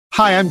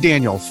Hi, I'm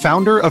Daniel,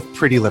 founder of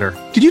Pretty Litter.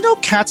 Did you know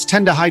cats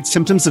tend to hide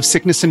symptoms of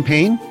sickness and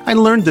pain? I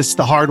learned this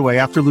the hard way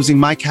after losing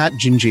my cat,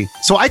 Gingy.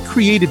 So I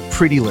created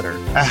Pretty Litter,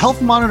 a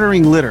health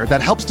monitoring litter that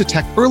helps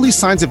detect early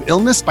signs of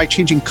illness by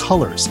changing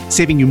colors,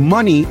 saving you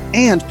money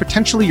and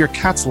potentially your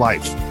cat's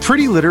life.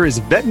 Pretty Litter is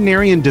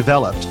veterinarian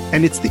developed,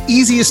 and it's the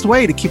easiest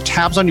way to keep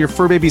tabs on your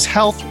fur baby's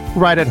health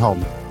right at home.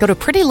 Go to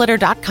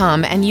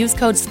prettylitter.com and use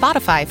code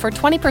SPOTIFY for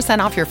 20%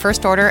 off your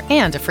first order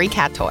and a free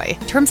cat toy.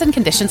 Terms and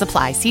conditions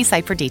apply. See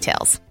site for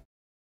details.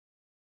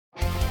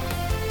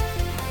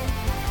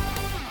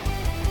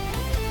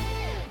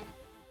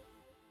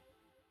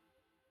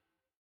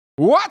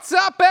 What's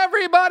up,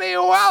 everybody?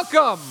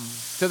 Welcome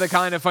to the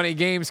Kind of Funny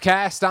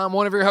Gamescast. I'm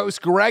one of your hosts,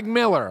 Greg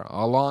Miller,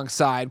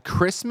 alongside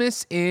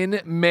Christmas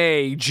in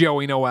May,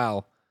 Joey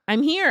Noel.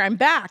 I'm here. I'm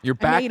back. You're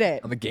back I made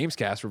it. on the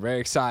Gamescast. We're very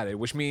excited,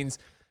 which means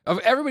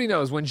everybody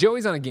knows when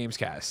Joey's on a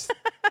Gamescast,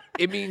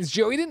 it means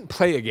Joey didn't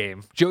play a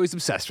game. Joey's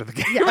obsessed with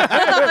the game.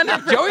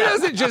 Yeah. Joey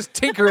doesn't just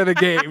tinker in the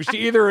game.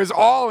 She either is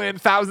all in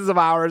thousands of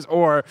hours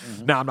or,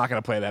 no, I'm not going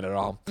to play that at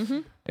all. Mm-hmm.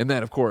 And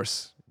then, of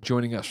course,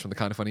 joining us from the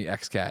Kind of Funny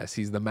Xcast,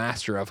 he's the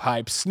master of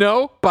hype,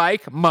 Snow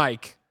Bike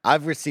Mike.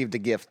 I've received a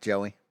gift,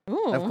 Joey.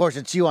 Ooh. Of course,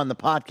 it's you on the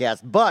podcast,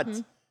 but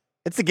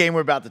it's the game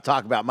we're about to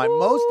talk about. My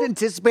most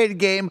anticipated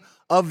game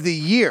of the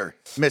year,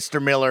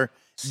 Mr. Miller.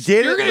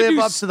 Did You're it live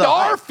up to the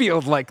hype?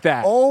 Starfield like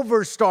that.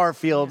 Over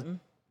Starfield.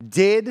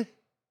 Did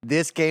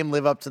this game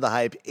live up to the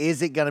hype?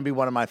 Is it going to be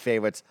one of my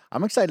favorites?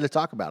 I'm excited to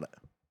talk about it.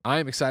 I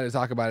am excited to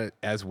talk about it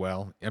as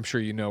well. I'm sure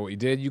you know what you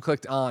did. You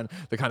clicked on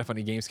the Kind of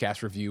Funny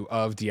Gamescast review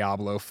of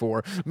Diablo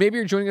 4. Maybe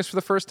you're joining us for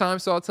the first time,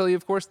 so I'll tell you,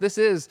 of course, this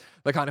is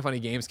the Kind of Funny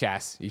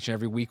Gamescast. Each and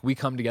every week, we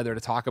come together to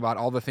talk about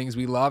all the things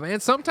we love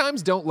and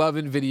sometimes don't love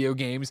in video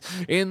games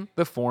in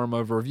the form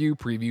of review,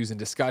 previews, and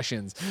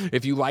discussions.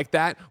 If you like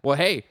that, well,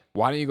 hey,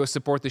 why don't you go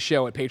support the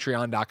show at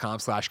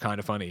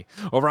patreon.com/kindoffunny.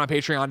 Over on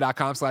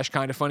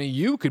patreon.com/kindoffunny,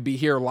 you could be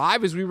here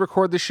live as we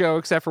record the show,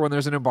 except for when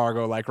there's an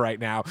embargo like right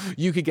now.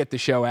 You could get the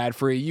show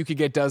ad-free. You could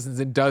get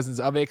dozens and dozens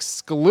of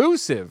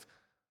exclusive,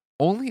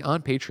 only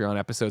on Patreon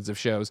episodes of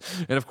shows.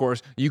 And of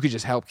course, you could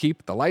just help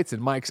keep the lights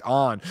and mics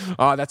on.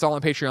 That's all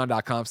on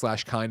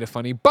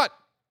patreon.com/kindoffunny. But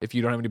if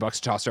you don't have any bucks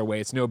to toss our way,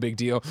 it's no big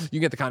deal. You can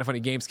get the Kind of Funny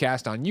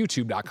Gamescast on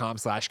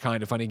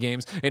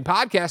youtube.com/kindoffunnygames and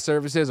podcast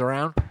services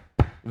around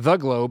the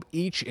globe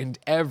each and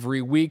every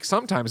week,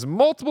 sometimes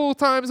multiple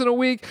times in a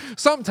week,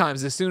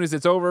 sometimes as soon as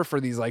it's over for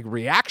these like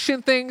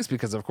reaction things,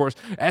 because of course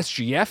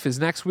SGF is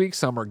next week,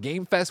 Summer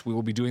Game Fest. We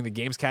will be doing the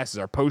Gamescast as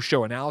our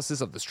post-show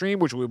analysis of the stream,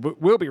 which we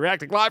will be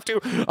reacting live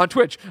to on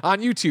Twitch, on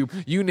YouTube,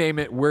 you name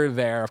it, we're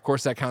there. Of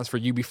course, that counts for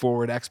UB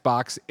Forward,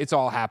 Xbox. It's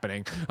all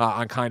happening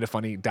on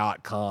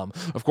kindoffunny.com.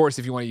 Of course,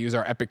 if you want to use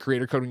our Epic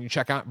Creator Code when you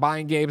check out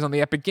buying games on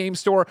the Epic Game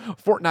Store,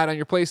 Fortnite on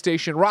your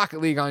PlayStation, Rocket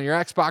League on your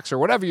Xbox, or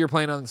whatever you're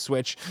playing on the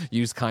Switch,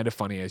 use Kind of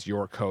Funny as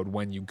your code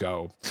when you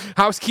go.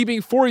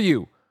 Housekeeping for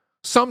you.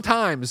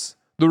 Sometimes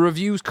the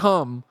reviews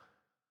come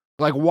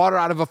like water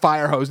out of a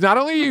fire hose. Not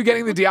only are you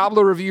getting the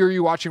Diablo review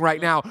you're watching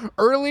right now,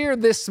 earlier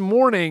this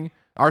morning,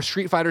 our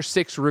Street Fighter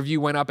 6 review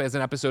went up as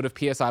an episode of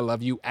PS I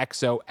Love You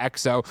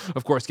XOXO.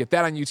 Of course, get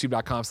that on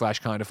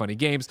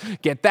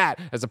youtube.com/kindoffunnygames. Get that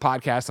as a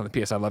podcast on the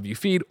PS I Love You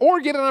feed, or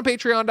get it on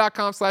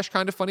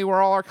patreon.com/kindoffunny, where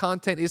all our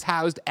content is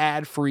housed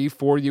ad-free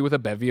for you with a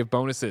bevy of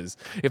bonuses.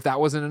 If that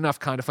wasn't enough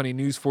Kind of Funny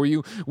news for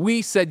you,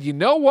 we said, you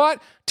know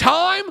what?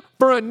 Time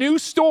for a new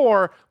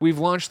store. We've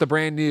launched the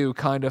brand new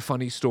Kind of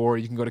Funny store.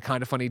 You can go to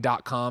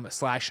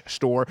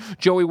kindoffunny.com/store.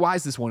 Joey, why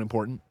is this one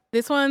important?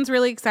 This one's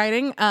really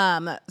exciting.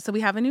 So we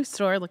have a new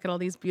store. Look at all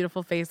these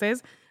beautiful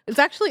faces. It's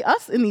actually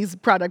us in these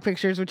product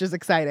pictures, which is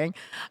exciting.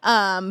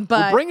 But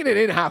we're bringing it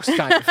in-house,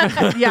 kind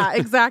of. Yeah,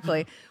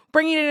 exactly.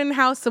 Bringing it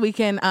in-house so we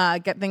can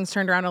get things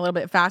turned around a little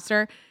bit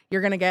faster.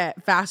 You're going to get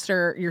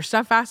your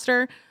stuff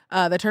faster.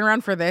 The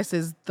turnaround for this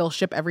is they'll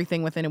ship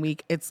everything within a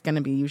week. It's going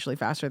to be usually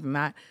faster than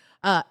that.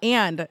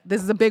 And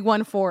this is a big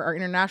one for our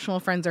international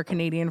friends, our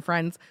Canadian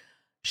friends.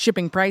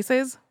 Shipping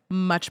prices,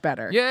 much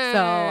better. Yay!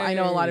 So I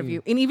know a lot of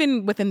you, and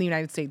even within the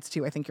United States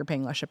too, I think you're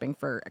paying less shipping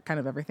for kind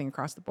of everything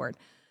across the board.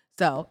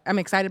 So I'm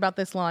excited about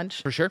this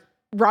launch. For sure.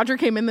 Roger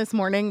came in this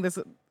morning. This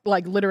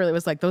literally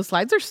was like, those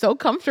slides are so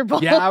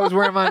comfortable. Yeah, I was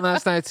wearing mine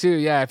last night too.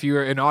 Yeah, if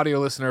you're an audio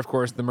listener, of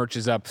course, the merch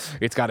is up.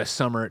 It's got a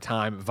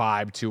summertime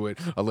vibe to it.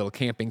 A little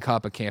camping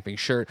cup, a camping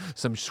shirt,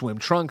 some swim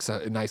trunks,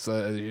 a nice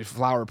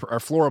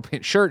floral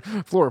print shirt,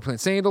 floral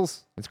print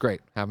sandals. It's great.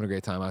 Having a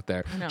great time out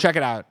there. Check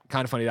it out,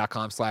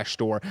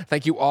 kindoffunny.com/store.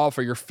 Thank you all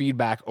for your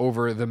feedback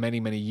over the many,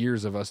 many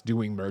years of us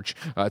doing merch.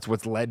 It's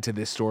what's led to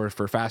this store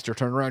for faster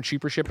turnaround,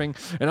 cheaper shipping,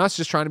 and us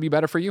just trying to be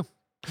better for you.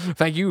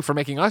 Thank you for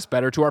making us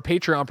better to our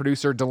Patreon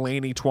producer,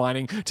 Delaney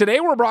Twining. Today,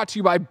 we're brought to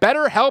you by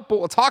BetterHelp, but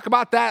we'll talk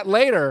about that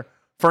later.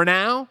 For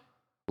now,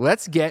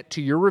 let's get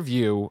to your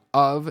review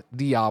of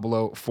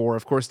Diablo 4.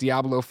 Of course,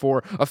 Diablo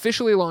 4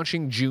 officially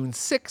launching June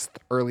 6th,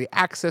 early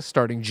access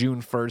starting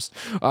June 1st.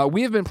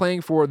 We have been playing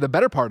for the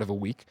better part of a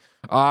week,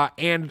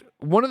 and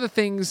one of the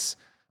things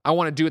I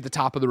want to do at the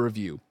top of the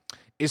review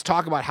is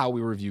talk about how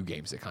we review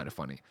games at Kind of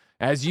Funny.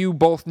 As you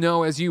both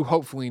know, as you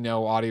hopefully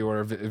know, audio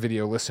or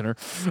video listener,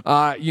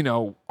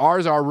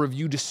 ours are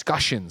review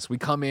discussions. We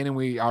come in and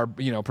we are,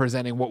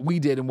 presenting what we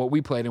did and what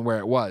we played and where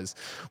it was.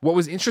 What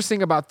was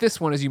interesting about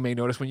this one, as you may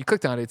notice when you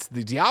clicked on it, it's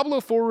the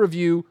Diablo 4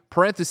 review,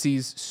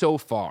 parentheses, so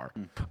far.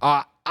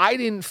 I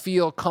didn't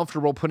feel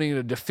comfortable putting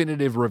a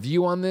definitive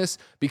review on this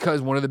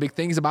because one of the big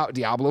things about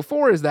Diablo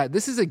 4 is that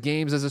this is a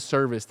games as a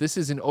service. This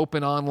is an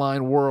open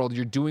online world.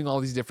 You're doing all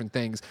these different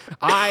things.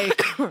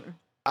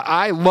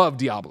 I love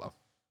Diablo.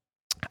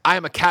 I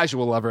am a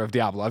casual lover of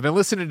Diablo. I've been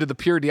listening to the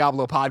Pure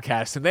Diablo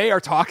podcast, and they are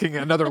talking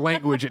another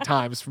language at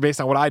times based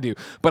on what I do.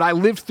 But I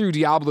lived through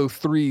Diablo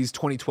 3's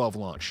 2012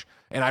 launch,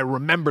 and I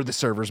remember the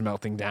servers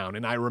melting down,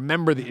 and I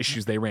remember the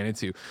issues they ran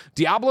into.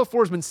 Diablo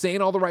 4 has been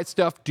saying all the right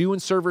stuff, doing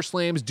server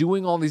slams,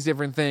 doing all these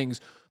different things,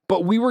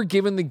 but we were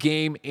given the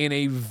game in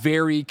a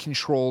very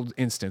controlled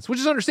instance, which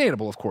is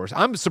understandable, of course.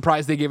 I'm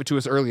surprised they gave it to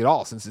us early at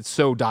all, since it's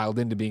so dialed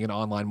into being an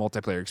online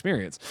multiplayer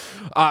experience.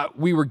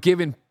 We were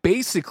given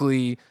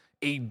basically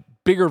a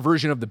bigger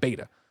version of the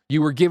beta.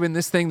 You were given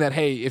this thing that,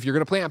 hey, if you're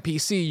going to play on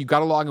PC, you got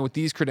to log in with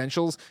these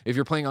credentials. If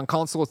you're playing on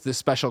console, it's this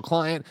special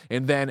client.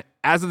 And then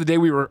as of the day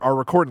we are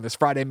recording this,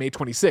 Friday, May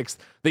 26th,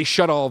 they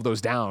shut all of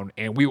those down,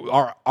 and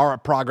our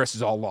progress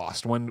is all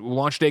lost. When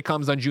launch day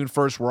comes on June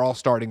 1st, we're all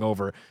starting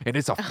over, and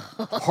it's a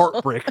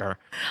heartbreaker.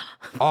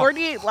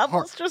 48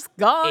 levels just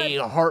gone. A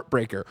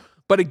heartbreaker.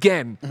 But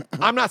again,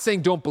 I'm not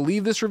saying don't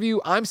believe this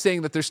review. I'm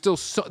saying that there's still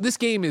this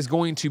game is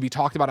going to be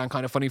talked about on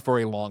Kind of Funny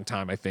for a long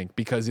time, I think,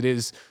 because it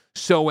is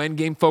so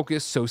endgame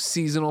focused, so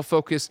seasonal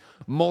focused,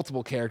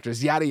 multiple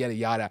characters, yada, yada,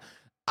 yada.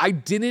 I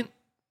didn't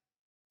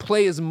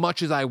play as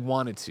much as I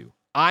wanted to.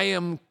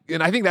 And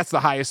I think that's the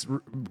highest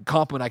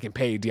compliment I can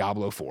pay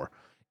Diablo for,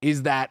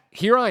 is that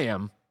here I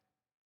am,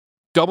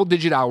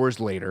 double-digit hours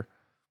later,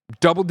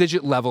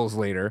 double-digit levels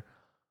later,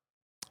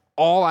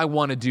 all I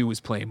want to do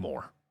is play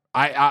more.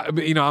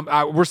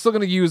 We're still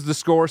going to use the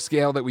score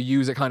scale that we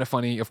use at Kind of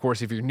Funny. Of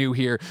course, if you're new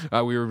here,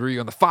 we review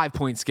on the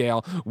 5-point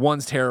scale.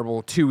 1's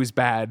terrible, 2 is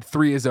bad,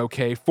 3 is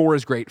okay, 4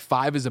 is great,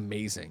 5 is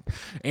amazing.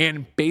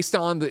 And based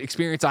on the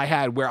experience I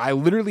had, where I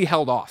literally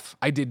held off,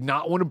 I did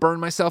not want to burn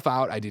myself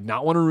out. I did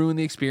not want to ruin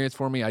the experience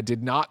for me. I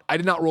did not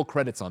roll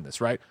credits on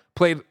this, right?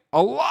 Played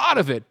a lot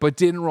of it, but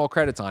didn't roll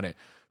credits on it.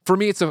 For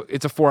me, it's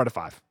a 4 out of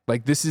 5.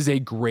 Like, this is a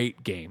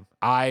great game.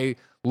 I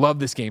love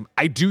this game.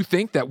 I do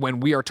think that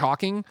when we are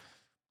talking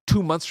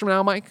 2 months from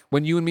now, Mike,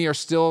 when you and me are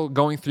still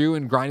going through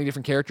and grinding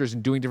different characters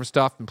and doing different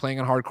stuff and playing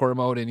on hardcore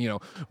mode and,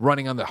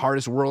 running on the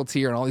hardest world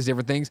tier and all these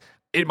different things,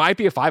 it might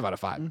be a 5 out of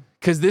 5.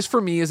 Because this, for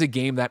me, is a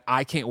game that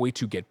I can't wait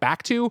to get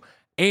back to.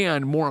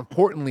 And more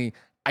importantly,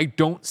 I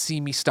don't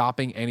see me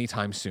stopping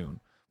anytime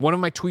soon. One of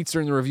my tweets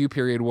during the review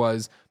period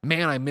was,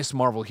 man, I miss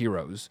Marvel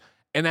Heroes.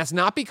 And that's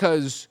not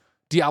because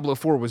Diablo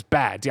 4 was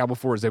bad. Diablo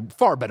 4 is a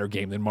far better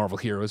game than Marvel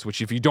Heroes, which,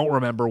 if you don't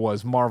remember,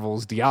 was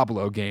Marvel's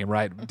Diablo game,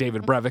 right?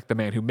 David Brevik, the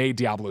man who made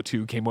Diablo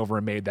 2, came over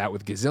and made that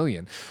with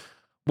Gazillion.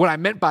 What I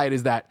meant by it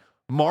is that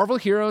Marvel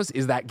Heroes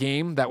is that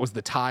game that was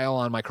the tile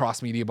on my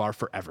cross-media bar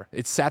forever.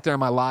 It sat there in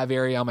my live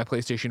area on my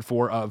PlayStation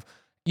 4 of,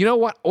 you know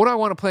what do I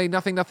want to play?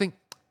 Nothing.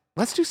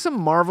 Let's do some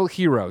Marvel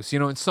Heroes,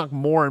 and sunk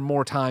more and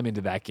more time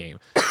into that game.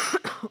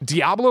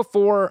 Diablo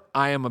 4,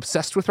 I am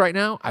obsessed with right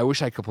now. I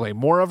wish I could play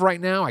more of right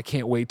now. I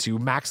can't wait to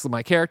max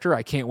my character.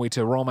 I can't wait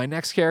to roll my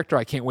next character.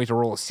 I can't wait to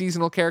roll a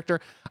seasonal character.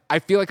 I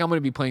feel like I'm going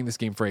to be playing this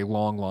game for a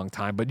long, long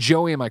time. But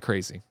Joey, am I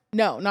crazy?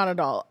 No, not at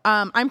all.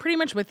 I'm pretty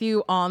much with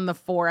you on the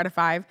 4 out of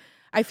 5.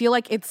 I feel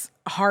like it's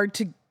hard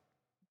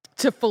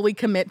to fully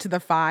commit to the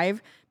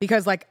 5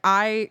 because I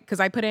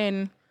put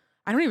in,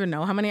 I don't even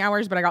know how many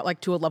hours, but I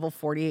got to a level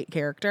 48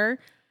 character.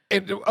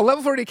 And a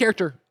level 48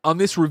 character on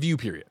this review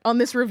period.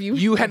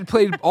 You had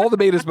played all the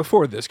betas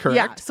before this, correct?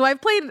 Yeah. So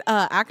I've played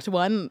Act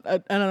 1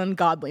 an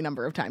ungodly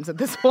number of times at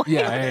this point.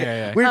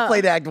 Yeah. We've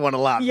played Act 1 a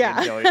lot.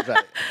 Yeah.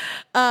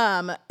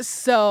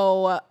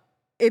 So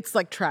it's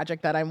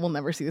tragic that I will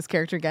never see this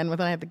character again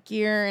when I have the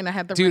gear and I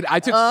have the... Dude, I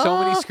took so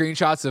many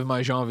screenshots of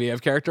my Genevieve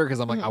character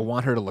because I'm like, I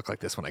want her to look like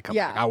this when I come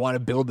back. I want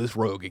to build this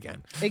rogue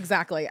again.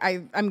 Exactly.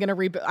 I'm going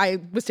to I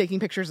was taking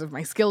pictures of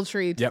my skill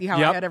tree to see how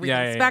I had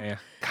everything spec.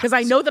 Because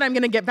I know that I'm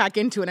going to get back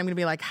into it. I'm going to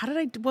be like,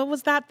 what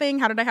was that thing?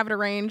 How did I have it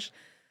arranged?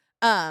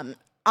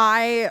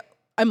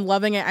 I'm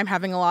loving it. I'm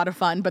having a lot of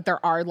fun, but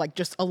there are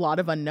just a lot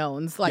of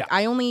unknowns.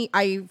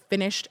 I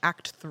finished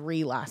Act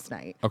 3 last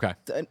night. Okay.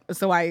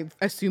 So I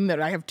assume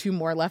that I have 2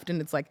 more left, and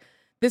it's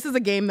this is a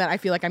game that I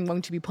feel like I'm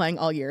going to be playing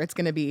all year. It's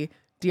going to be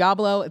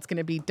Diablo, it's going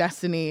to be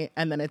Destiny,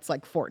 and then it's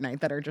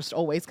Fortnite that are just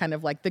always kind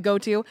of the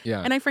go-to.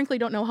 Yeah. And I frankly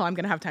don't know how I'm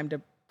going to have time to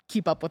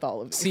keep up with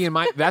all of these. See,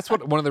 that's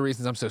one of the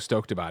reasons I'm so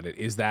stoked about it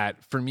is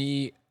that for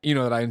me,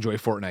 that I enjoy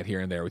Fortnite here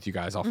and there with you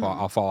guys. I'll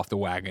fall off the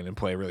wagon and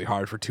play really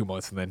hard for 2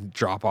 months and then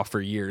drop off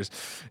for years.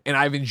 And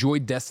I've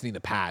enjoyed Destiny in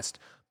the past,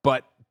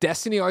 but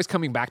Destiny always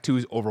coming back to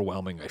is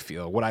overwhelming, I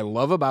feel. What I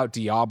love about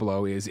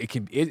Diablo is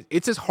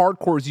it's as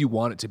hardcore as you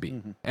want it to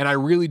be. And I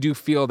really do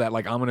feel that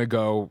like I'm going to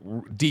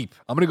go deep.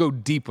 I'm going to go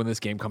deep when this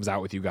game comes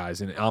out with you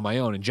guys and on my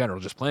own in general,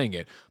 just playing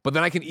it. But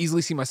then I can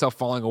easily see myself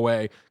falling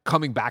away,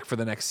 coming back for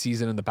the next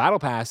season in the Battle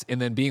Pass,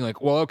 and then being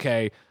like, well,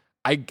 okay,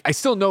 I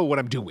still know what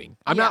I'm doing.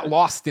 I'm not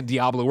lost in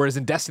Diablo, whereas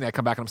in Destiny, I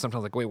come back and I'm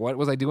sometimes like, wait, what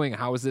was I doing?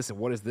 How is this? And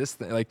what is this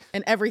thing? Like,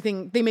 and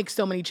everything, they make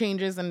so many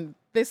changes, and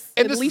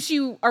at least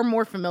you are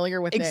more familiar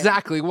with it.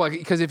 Exactly. Well,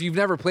 because if you've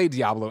never played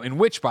Diablo, in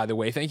which, by the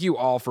way, thank you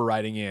all for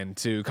writing in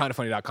to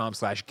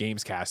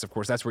kindafunny.com/gamescast. Of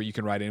course, that's where you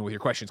can write in with your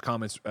questions,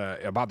 comments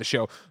about the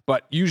show.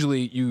 But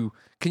usually you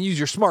can use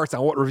your smarts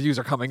on what reviews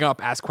are coming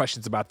up, ask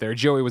questions about there.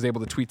 Joey was able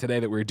to tweet today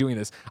that we were doing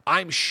this.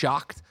 I'm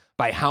shocked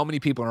by how many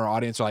people in our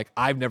audience are like,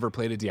 I've never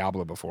played a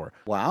Diablo before.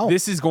 Wow.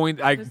 This is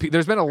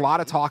there's been a lot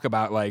of talk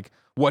about like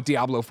what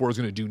Diablo 4 is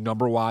going to do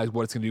number-wise,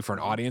 what it's going to do for an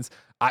audience.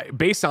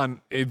 Based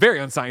on a very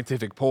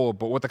unscientific poll,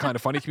 but what the kind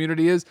of funny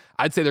community is,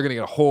 I'd say they're going to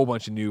get a whole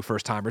bunch of new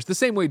first-timers, the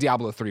same way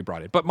Diablo 3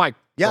 brought it. But Mike,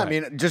 yeah, I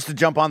mean, just to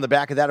jump on the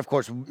back of that, of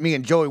course, me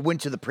and Joey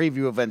went to the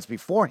preview events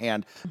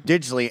beforehand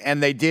digitally,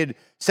 and they did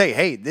say,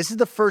 hey, this is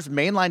the first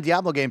mainline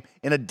Diablo game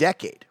in a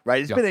decade,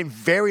 right? It's been a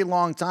very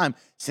long time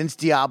since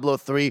Diablo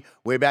 3,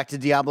 way back to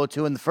Diablo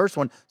 2 in the first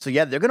one. So,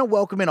 yeah, they're going to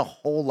welcome in a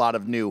whole lot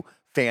of new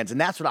fans,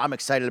 and that's what I'm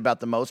excited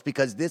about the most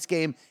because this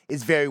game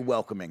is very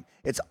welcoming.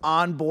 It's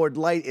onboard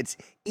light. It's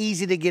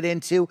easy to get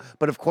into,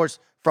 but of course,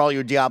 for all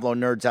you Diablo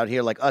nerds out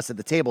here like us at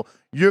the table,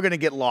 you're going to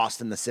get lost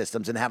in the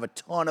systems and have a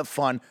ton of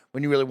fun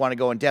when you really want to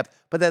go in depth.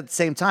 But at the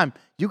same time,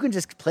 you can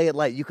just play it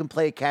light. You can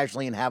play it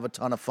casually and have a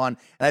ton of fun.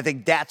 And I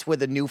think that's where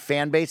the new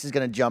fan base is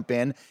going to jump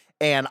in.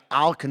 And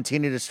I'll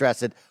continue to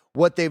stress it.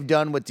 What they've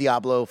done with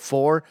Diablo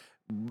 4,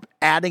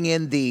 adding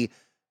in the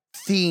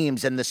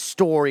themes and the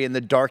story and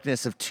the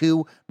darkness of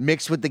 2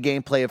 mixed with the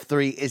gameplay of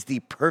 3 is the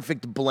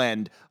perfect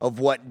blend of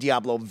what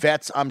Diablo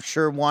vets, I'm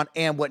sure, want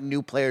and what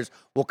new players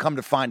will come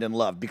to find and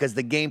love because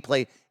the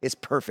gameplay is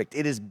perfect.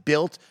 It is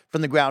built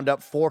from the ground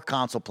up for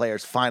console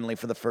players finally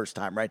for the first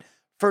time, right?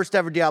 First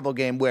ever Diablo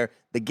game where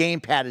the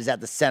gamepad is at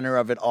the center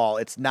of it all.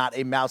 It's not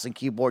a mouse and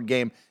keyboard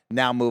game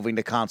now moving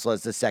to console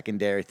as the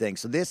secondary thing.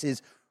 So this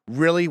is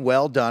really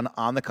well done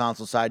on the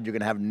console side. You're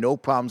going to have no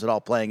problems at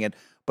all playing it,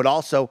 but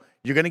also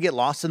you're going to get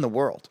lost in the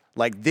world.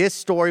 Like this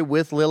story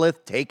with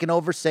Lilith taking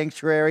over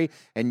Sanctuary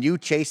and you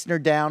chasing her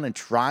down and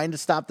trying to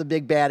stop the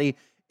big baddie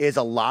is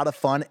a lot of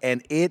fun,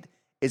 and it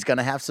is going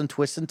to have some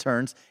twists and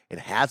turns. It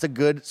has a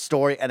good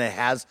story, and it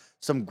has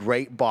some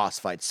great boss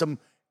fights, some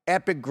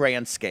epic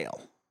grand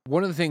scale.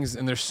 One of the things,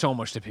 and there's so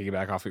much to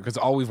piggyback off of because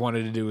all we've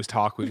wanted to do is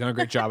talk. We've done a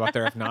great job out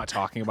there of not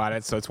talking about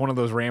it. So it's one of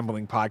those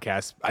rambling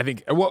podcasts. I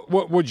think,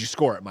 what would you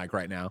score it, Mike,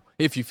 right now,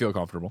 if you feel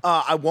comfortable?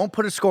 I won't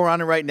put a score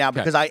on it right now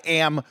because I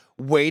am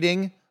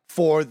waiting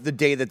for the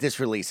day that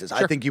this releases.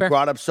 Sure, I think you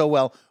brought up so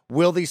well,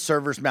 will these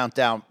servers melt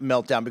down?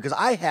 Because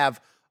I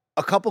have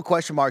a couple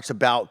question marks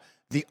about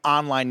the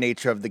online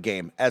nature of the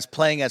game as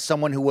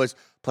someone who was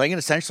playing it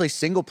essentially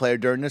single player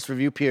during this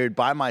review period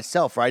by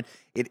myself, right?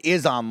 It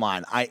is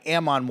online. I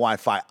am on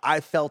Wi-Fi. I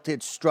felt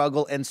it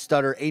struggle and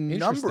stutter a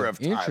number of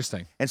times.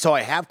 Interesting. And so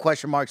I have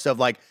question marks of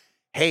like,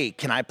 hey,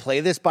 can I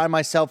play this by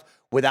myself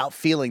without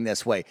feeling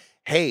this way?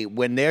 Hey,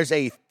 when there's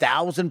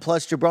 1,000+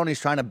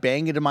 jabronis trying to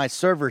bang into my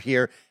server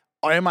here,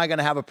 or am I going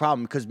to have a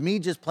problem? Because me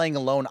just playing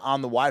alone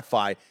on the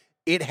Wi-Fi,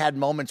 it had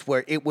moments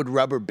where it would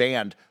rubber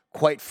band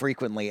quite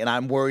frequently, and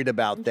I'm worried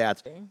about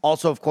that.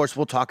 Also, of course,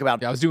 we'll talk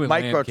about I was doing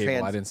LAN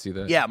cable. I didn't see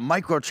that. Yeah,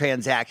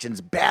 microtransactions,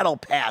 battle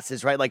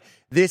passes, right? Like,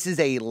 this is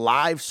a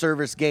live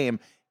service game.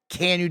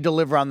 Can you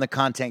deliver on the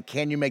content?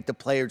 Can you make the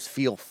players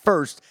feel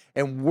first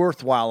and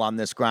worthwhile on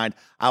this grind?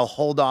 I'll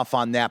hold off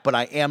on that, but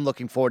I am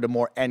looking forward to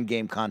more end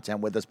game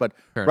content with us. But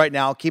right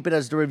now, I'll keep it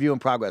as the review in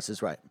progress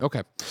is right.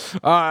 Okay.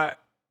 I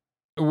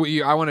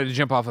wanted to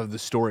jump off of the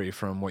story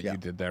from what you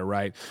did there,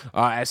 right?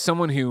 As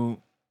someone who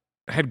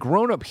had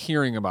grown up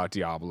hearing about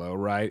Diablo,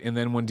 right? And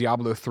then when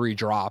Diablo 3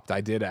 dropped,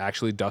 I did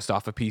actually dust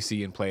off a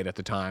PC and play it at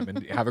the time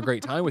and have a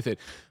great time with it.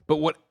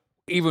 But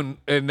and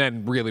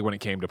then really when it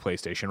came to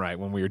PlayStation, right?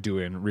 When we were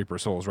doing Reaper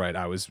Souls, right?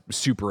 I was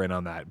super in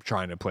on that,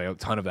 trying to play a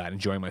ton of that,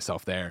 enjoying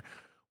myself there.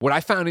 What I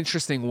found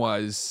interesting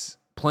was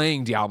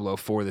playing Diablo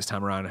 4 this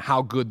time around,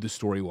 how good the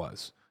story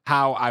was.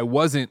 How I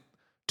wasn't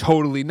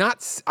totally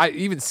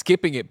even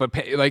skipping it, but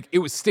like it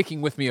was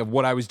sticking with me of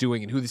what I was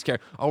doing and who these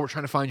characters. Oh, we're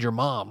trying to find your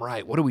mom,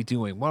 right? What are we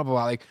doing? Blah blah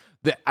blah. Like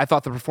I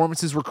thought the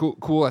performances were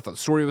cool. I thought the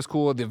story was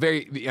cool.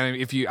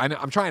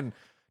 I'm trying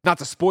not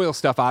to spoil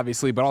stuff,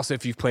 obviously, but also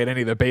if you've played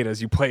any of the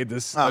betas, you played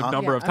this a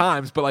number of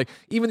times. But like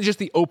even just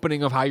the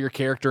opening of how your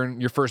character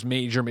and your first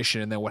major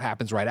mission, and then what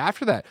happens right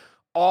after that,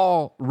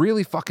 all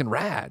really fucking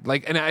rad.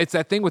 Like, and it's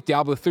that thing with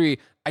Diablo 3.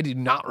 I did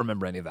not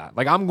remember any of that.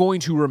 Like, I'm going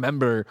to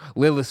remember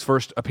Lilith's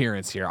first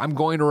appearance here. I'm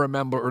going to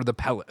remember the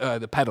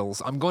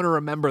petals. I'm going to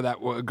remember that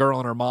girl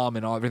and her mom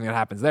and everything that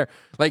happens there.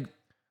 Like,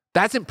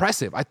 that's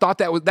impressive. I thought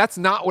that's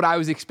not what I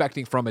was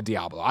expecting from a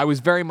Diablo. I was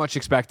very much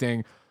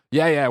expecting,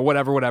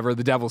 whatever.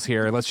 The devil's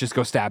here. Let's just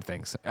go stab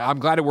things. I'm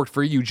glad it worked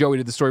for you. Joey,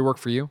 did the story work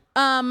for you?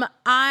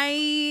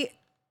 I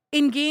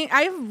in game,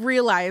 I've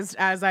realized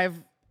as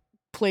I've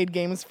played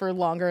games for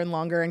longer and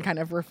longer and kind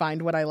of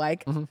refined what I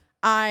like.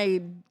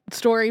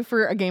 Story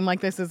for a game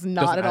like this is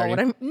not at all what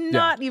I'm,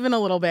 not even a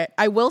little bit.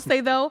 I will say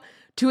though,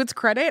 to its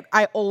credit,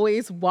 I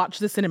always watch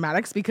the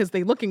cinematics because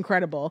they look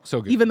incredible.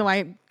 So good. Even though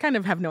I kind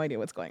of have no idea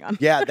what's going on.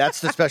 Yeah,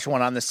 that's the special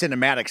one on the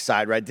cinematic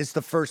side, right? This is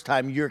the first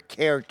time your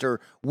character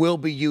will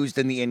be used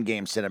in the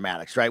in-game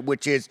cinematics, right?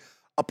 Which is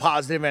a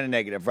positive and a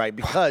negative, right?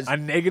 Because a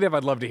negative,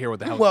 I'd love to hear what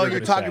the hell. Well, you're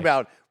talking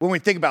about when we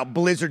think about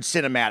Blizzard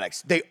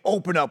cinematics, they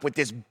open up with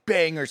this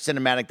banger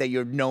cinematic that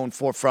you're known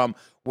for from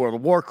World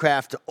of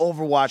Warcraft to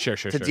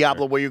Overwatch to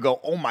Diablo, where you go,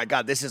 oh my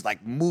God, this is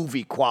like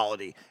movie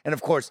quality. And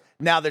of course,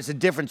 now there's a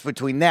difference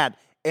between that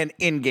and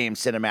in-game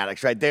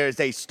cinematics, right? There's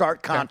a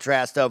stark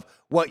contrast of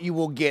what you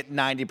will get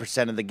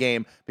 90% of the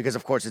game because,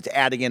 of course, it's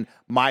adding in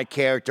my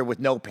character with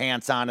no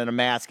pants on and a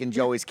mask and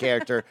Joey's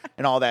character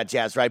and all that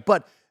jazz, right?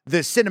 But the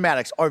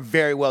cinematics are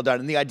very well done.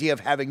 And the idea of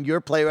having your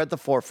player at the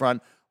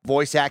forefront,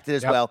 voice acted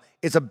as well,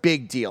 is a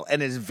big deal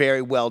and is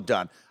very well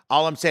done.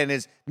 All I'm saying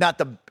is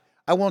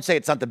I won't say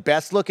it's not the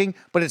best looking,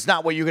 but it's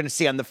not what you're going to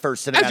see on the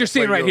first cinematic. As you're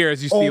seeing right here,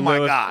 as you see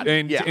Lilith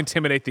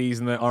intimidate these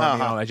in the army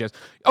and all that jazz.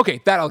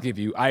 Okay, that I'll give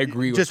you. I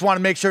agree. Just want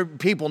to make sure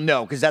people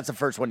know because that's the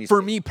first one you see.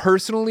 For me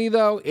personally,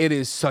 though, it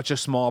is such a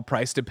small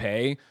price to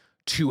pay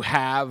to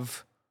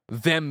have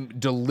them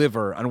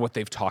deliver on what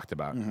they've talked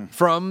about.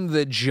 From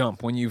the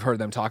jump, when you've heard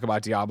them talk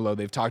about Diablo,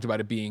 they've talked about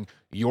it being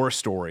your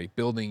story,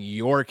 building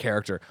your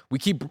character. We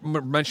keep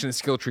mentioning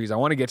skill trees. I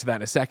want to get to that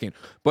in a second.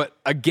 But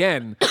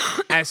again,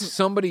 as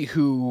somebody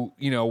who,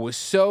 was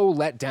so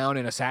let down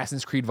in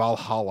Assassin's Creed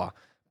Valhalla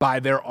by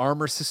their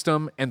armor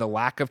system and the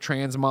lack of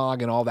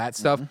transmog and all that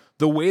stuff,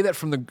 the way that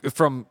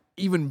from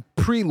even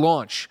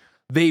pre-launch,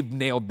 they've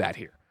nailed that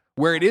here.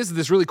 Where it is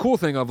this really cool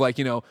thing of like,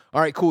 all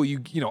right, cool,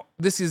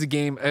 this is a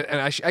game, and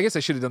I guess I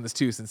should have done this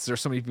too, since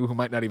there's so many people who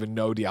might not even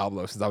know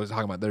Diablo, since I was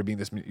talking about there being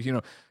this,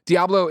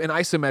 Diablo, an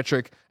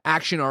isometric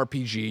action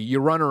RPG. You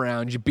run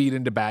around, you beat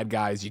into bad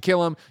guys, you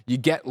kill them, you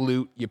get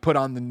loot, you put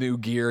on the new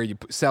gear, you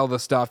sell the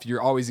stuff,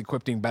 you're always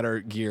equipping better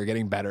gear,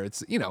 getting better.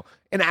 It's,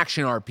 an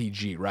action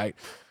RPG, right?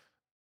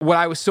 What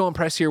I was so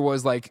impressed here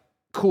was like,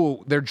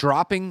 cool, they're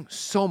dropping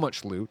so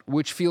much loot,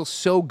 which feels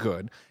so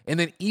good. And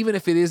then even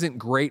if it isn't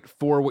great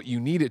for what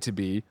you need it to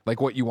be, like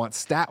what you want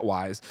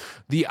stat-wise,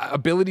 the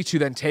ability to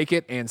then take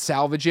it and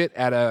salvage it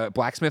at a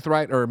blacksmith,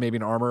 right, or maybe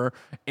an armorer,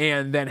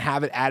 and then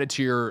have it added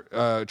to your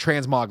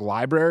transmog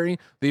library,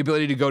 the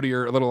ability to go to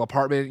your little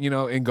apartment,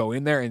 and go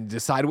in there and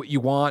decide what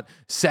you want,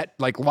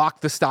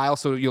 lock the style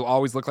so you'll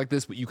always look like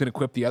this, but you can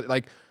equip the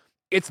other,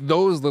 it's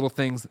those little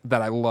things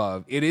that I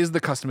love. It is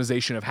the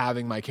customization of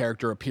having my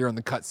character appear in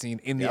the cutscene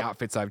in the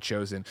outfits I've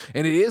chosen.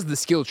 And it is the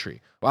skill tree.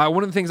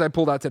 One of the things I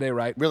pulled out today,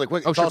 right? Really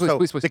quick. Oh, sure, also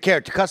please. The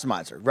character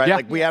customizer, right?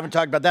 Yeah. We haven't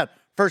talked about that.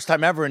 First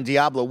time ever in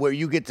Diablo where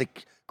you get to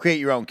create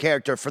your own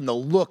character from the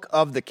look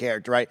of the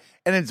character, right?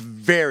 And it's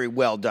very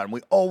well done. We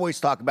always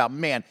talk about,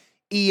 man,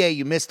 EA,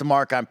 you missed the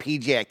mark on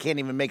PJ. I can't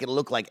even make it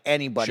look like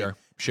anybody. Sure.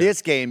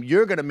 This game,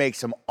 you're going to make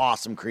some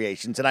awesome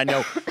creations. And I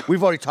know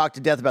we've already talked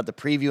to death about the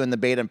preview and the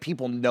beta, and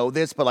people know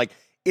this, but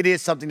it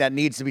is something that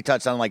needs to be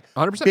touched on.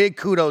 100%. Big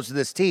kudos to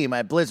this team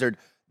at Blizzard.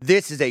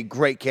 This is a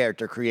great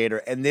character creator,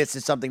 and this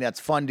is something that's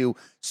fun to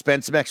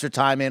spend some extra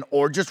time in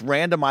or just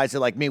randomize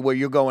it like me, where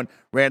you're going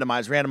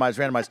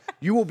randomize.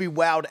 You will be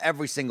wowed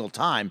every single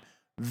time.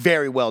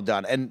 Very well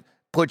done. And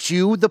puts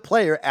you, the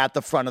player, at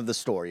the front of the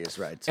story is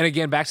right. And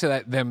again, back to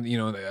that,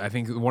 I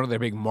think one of their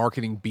big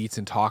marketing beats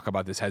and talk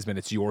about this has been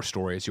it's your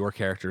story, it's your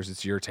characters,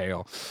 it's your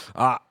tale.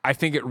 I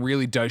think it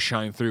really does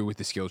shine through with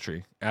the skill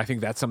tree. And I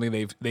think that's something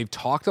they've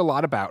talked a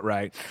lot about,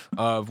 right?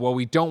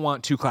 We don't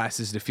want two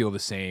classes to feel the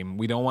same.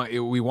 We want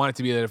it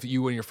to be that if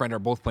you and your friend are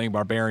both playing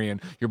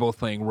Barbarian, you're both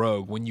playing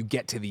Rogue. When you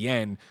get to the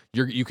end,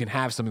 you can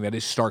have something that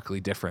is starkly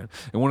different.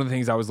 And one of the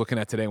things I was looking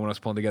at today when I was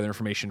pulling together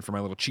information for my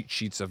little cheat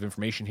sheets of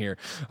information here,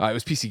 it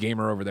was PC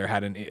Gamer over there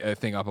had a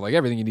thing up of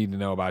everything you need to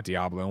know about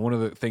Diablo. And one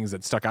of the things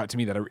that stuck out to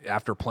me that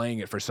after playing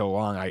it for so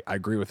long, I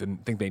agree with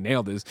and think they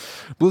nailed is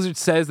Blizzard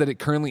says that it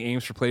currently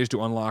aims for players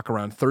to unlock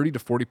around 30 to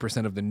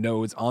 40% of the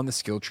nodes on the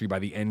skill tree by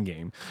the end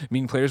game,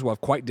 meaning players will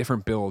have quite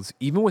different builds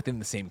even within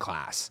the same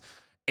class.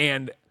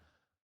 And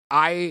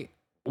I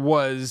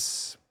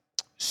was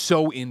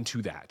so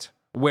into that.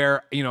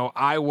 Where,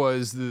 I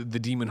was the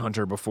demon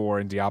hunter before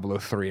in Diablo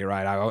 3,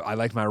 right? I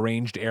liked my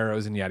ranged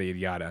arrows and yada, yada,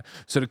 yada.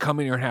 So to come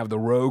in here and have the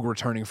rogue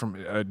returning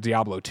from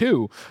Diablo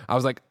 2, I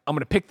was like, I'm going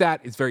to pick that.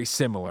 It's very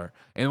similar.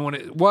 And when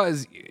it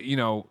was,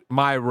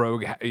 my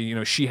rogue,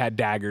 she had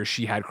daggers,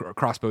 she had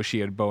crossbow, she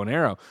had bow and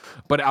arrow.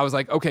 But I was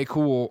like, okay,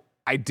 cool.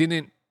 I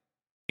didn't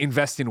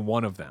invest in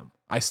one of them.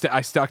 I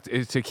stuck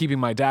to keeping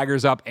my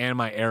daggers up and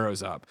my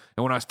arrows up.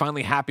 And when I was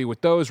finally happy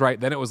with those, right,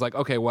 then it was like,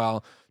 okay,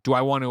 well, do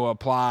I want to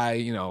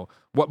apply,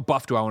 what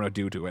buff do I want to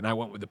do to it? And I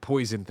went with the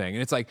poison thing.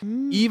 And it's like,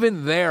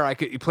 even there, I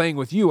could, playing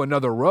with you,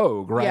 another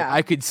rogue, right? Yeah.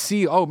 I could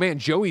see, oh man,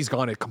 Joey's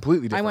gone a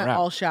completely different route.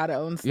 all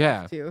shadow and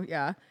stuff too.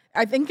 Yeah.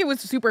 I think it was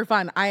super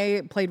fun.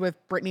 I played with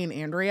Brittany and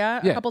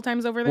Andrea a couple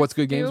times over there. What's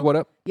Good Games? What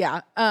up?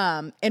 Yeah.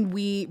 And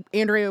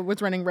Andrea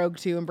was running Rogue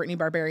too and Brittany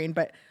Barbarian,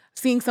 but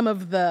seeing some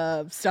of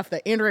the stuff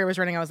that Andrea was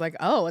running, I was like,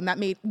 oh, and that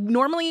made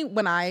normally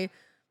when I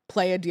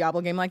play a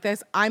Diablo game like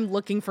this, I'm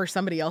looking for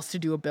somebody else to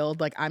do a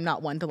build. Like I'm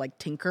not one to like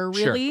tinker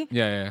really. Sure.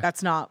 Yeah.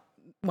 That's not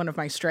one of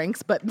my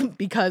strengths, but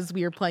because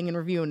we are playing in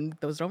review and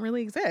those don't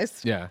really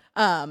exist. Yeah.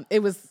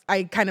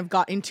 I kind of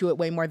got into it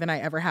way more than I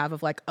ever have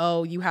of like,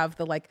 oh, you have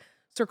the like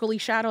circle-y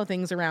shadow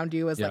things around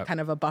you as like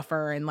kind of a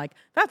buffer and like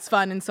that's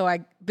fun. And so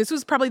this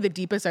was probably the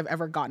deepest I've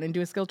ever gotten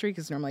into a skill tree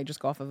because normally I just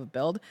go off of a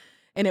build.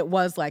 And it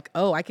was like,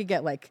 oh, I could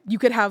get like you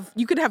could have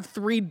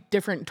 3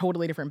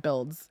 totally different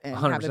builds and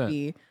 100%. Have it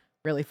be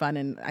really fun,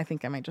 and I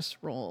think I might just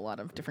roll a lot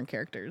of different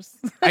characters.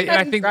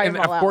 I think, and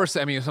of course,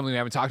 I mean, something we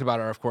haven't talked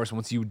about are, of course,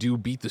 once you do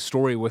beat the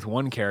story with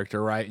one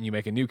character, right, and you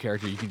make a new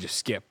character, you can just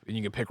skip, and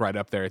you can pick right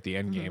up there at the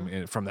end game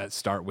and from that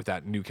start with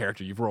that new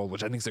character you've rolled,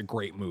 which I think is a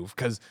great move,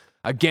 because,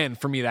 again,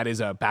 for me, that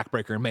is a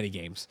backbreaker in many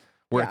games,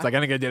 where it's like, I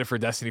think I did it for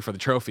Destiny for the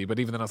trophy, but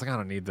even then I was like, I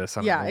don't need this.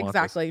 I don't really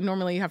exactly. Want this.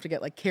 Normally you have to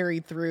get, like,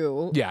 carried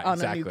through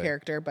on a new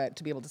character, but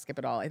to be able to skip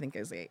it all, I think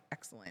is a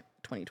excellent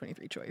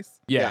 2023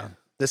 choice. Yeah.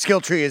 The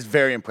skill tree is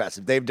very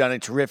impressive. They've done a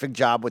terrific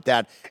job with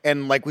that.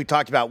 And like we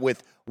talked about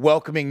with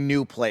welcoming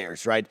new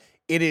players, right?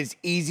 It is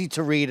easy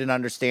to read and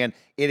understand.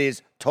 It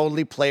is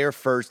totally player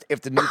first.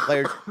 If the new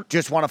players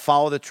just want to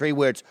follow the tree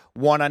where it's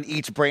one on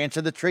each branch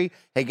of the tree,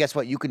 hey, guess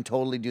what? You can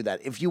totally do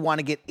that. If you want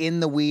to get in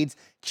the weeds,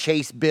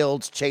 chase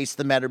builds, chase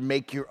the meta,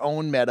 make your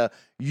own meta,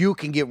 you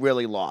can get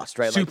really lost,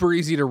 right? Super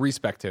easy to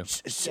respec to.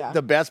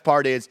 The best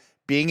part is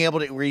being able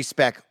to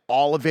respec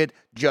all of it,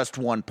 just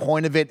one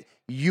point of it.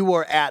 You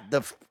are at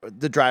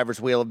the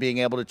driver's wheel of being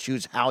able to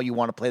choose how you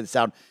want to play this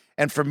out.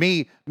 And for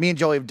me and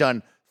Joey have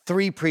done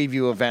 3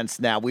 preview events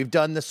now. We've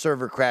done the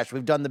server crash.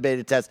 We've done the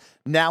beta test.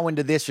 Now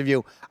into this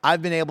review,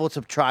 I've been able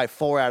to try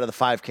 4 out of the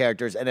 5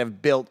 characters and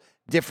have built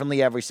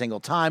differently every single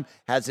time,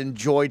 has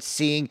enjoyed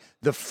seeing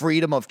the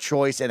freedom of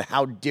choice and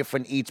how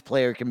different each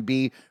player can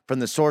be from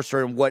the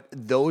sorcerer and what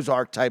those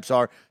archetypes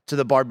are to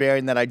the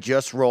barbarian that I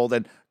just rolled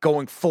and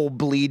going full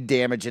bleed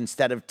damage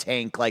instead of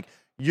tank. Like,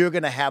 you're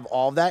going to have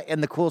all of that.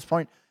 And the coolest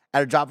point,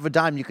 at a drop of a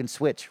dime, you can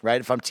switch, right?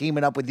 If I'm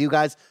teaming up with you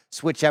guys,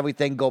 switch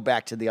everything, go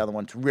back to the other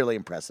one. It's really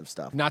impressive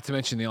stuff. Not to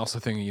mention the also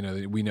thing,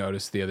 that we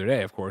noticed the other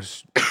day, of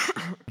course,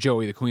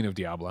 Joey, the queen of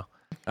Diablo,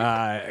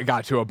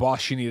 got to a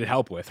boss she needed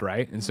help with,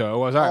 right? And so it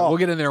was, all right, we'll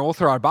get in there, we'll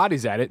throw our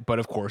bodies at it. But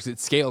of course, it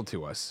scaled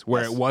to us,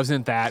 where it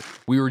wasn't that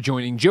we were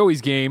joining Joey's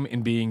game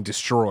and being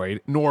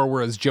destroyed, nor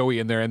was Joey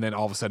in there and then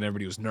all of a sudden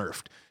everybody was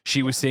nerfed.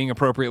 She was seeing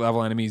appropriate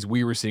level enemies.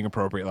 We were seeing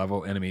appropriate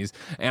level enemies.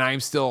 And I'm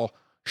still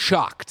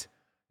shocked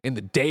in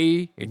the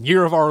day and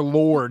year of our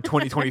Lord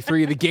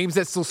 2023, the games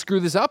that still screw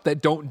this up,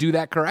 that don't do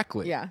that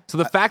correctly. Yeah. So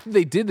the fact that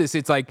they did this,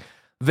 it's like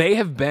they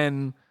have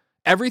been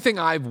everything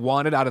I've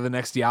wanted out of the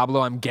next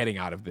Diablo, I'm getting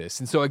out of this.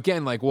 And so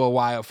again, like, well,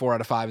 why a 4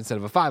 out of 5 instead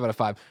of a 5 out of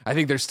 5? I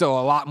think there's still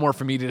a lot more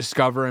for me to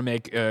discover and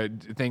make a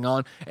thing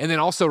on. And then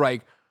also,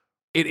 like,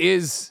 it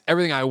is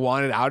everything I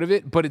wanted out of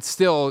it, but it's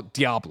still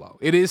Diablo.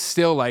 It is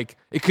still like,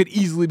 it could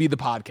easily be the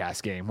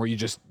podcast game where you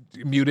just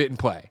mute it and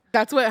play.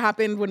 That's what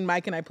happened when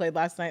Mike and I played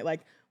last night.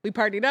 Like, we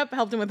partied up,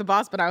 helped him with the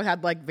boss, but I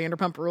had like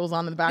Vanderpump Rules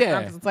on in the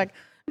background because it's like,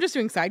 I'm just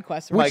doing side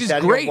quests. Which is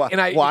great. And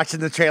I watching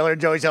the trailer,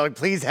 and Joey's like,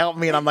 please help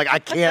me. And I'm like, I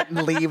can't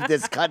leave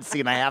this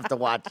cutscene. I have to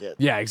watch it.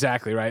 Yeah,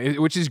 exactly. Right.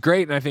 Which is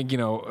great. And I think,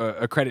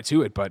 a credit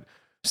to it, but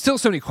still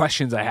so many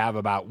questions I have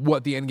about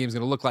what the end game is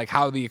going to look like,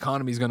 how the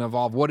economy is going to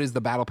evolve. What is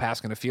the battle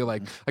pass going to feel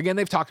like? Again,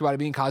 they've talked about it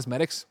being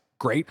cosmetics.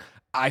 Great.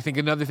 I think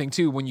another thing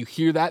too, when you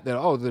hear that, there's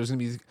going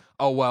to be,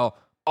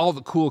 all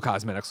the cool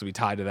cosmetics will be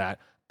tied to that.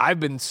 I've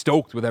been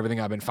stoked with everything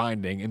I've been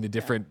finding in the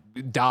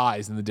different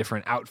dyes and the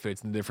different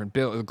outfits and the different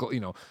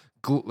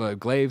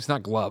glaives,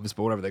 not gloves,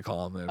 but whatever they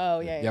call them.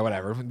 Yeah,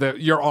 whatever.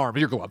 Your arm,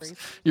 your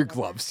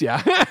gloves,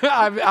 Yeah,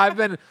 I've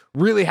been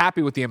really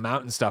happy with the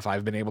amount and stuff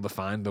I've been able to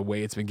find. The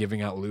way it's been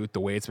giving out loot, the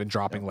way it's been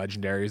dropping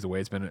legendaries, the way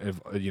it's been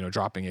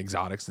dropping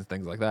exotics and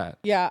things like that.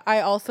 Yeah,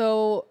 I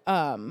also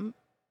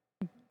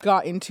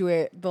got into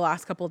it the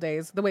last couple of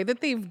days. The way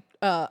that they've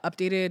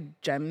updated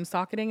gem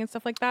socketing and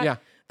stuff like that. Yeah.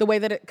 The way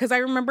that because I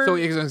remember. So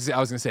I was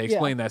going to say,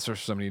 explain that for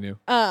somebody new.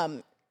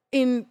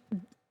 In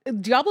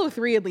Diablo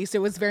 3, at least, it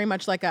was very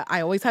much like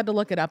I always had to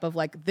look it up of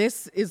like,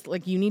 this is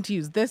like, you need to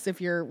use this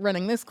if you're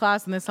running this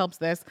class and this helps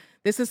this.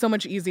 This is so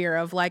much easier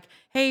of like,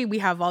 hey, we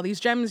have all these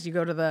gems. You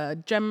go to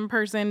the gem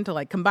person to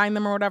like combine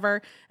them or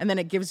whatever. And then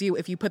it gives you,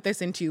 if you put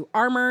this into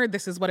armor,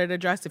 this is what it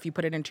adjusts. If you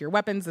put it into your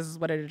weapons, this is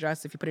what it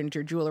adjusts. If you put it into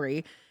your jewelry,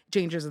 it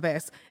changes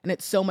this. And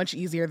it's so much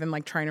easier than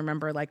like trying to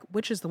remember like,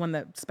 which is the one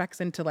that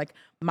specs into like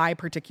my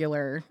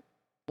particular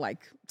like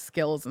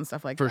skills and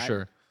stuff like that. For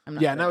sure.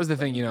 Yeah, and that was the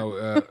thing,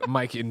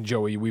 Mike and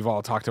Joey, we've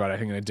all talked about it, I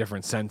think, in a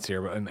different sense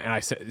here, and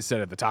I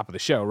said at the top of the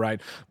show, right?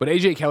 But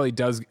AJ Kelly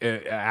does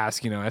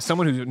ask, as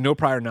someone who's no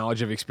prior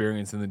knowledge of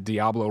experience in the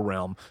Diablo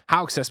realm,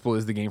 how accessible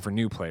is the game for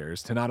new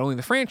players to not only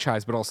the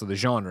franchise, but also the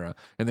genre?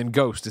 And then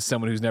Ghost, as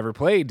someone who's never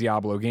played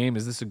Diablo game,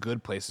 is this a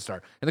good place to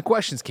start? And the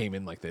questions came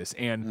in like this,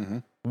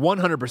 and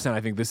 100%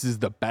 I think this is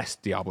the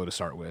best Diablo to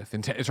start with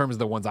in terms of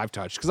the ones I've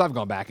touched, because I've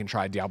gone back and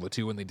tried Diablo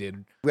 2 when they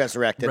did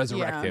Resurrected,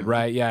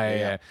 right?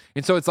 Yeah.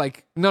 And so it's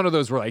like none of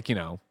those were like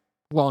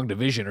long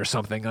division or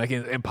something, like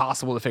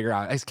impossible to figure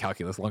out. It's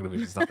calculus, long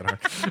division is not that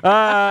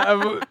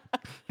hard.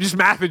 Just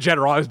math in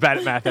general. I was bad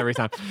at math every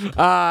time.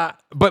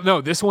 But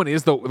no, this one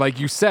is like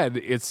you said,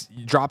 it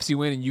drops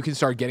you in and you can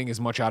start getting as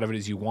much out of it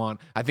as you want.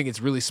 I think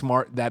it's really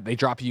smart that they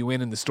drop you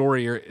in the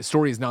story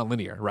is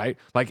non-linear, right?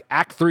 Like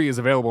Act 3 is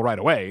available right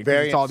away.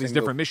 It's all these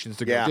different missions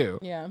to go do.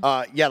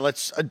 Yeah.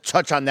 Let's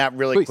touch on that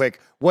really quick.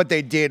 What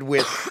they did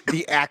with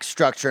the act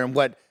structure and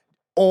what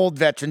old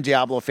veteran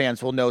Diablo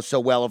fans will know so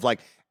well of, like,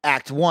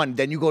 Act 1,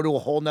 then you go to a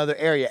whole nother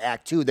area.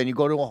 Act 2, then you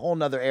go to a whole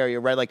nother area,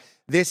 right? Like,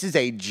 this is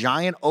a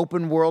giant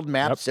open world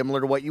map,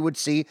 similar to what you would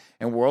see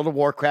in World of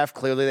Warcraft.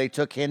 Clearly, they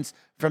took hints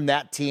from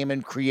that team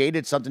and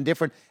created something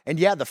different. And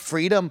yeah, the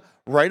freedom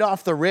right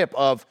off the rip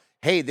of,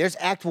 hey, there's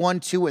Act 1,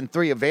 2, and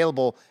 3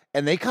 available.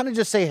 And they kind of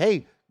just say,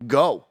 hey,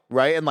 go,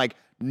 right? And like,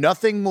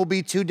 nothing will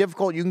be too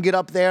difficult. You can get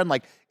up there and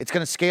like, it's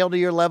going to scale to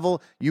your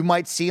level. You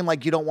might seem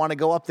like you don't want to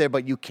go up there,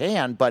 but you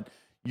can. But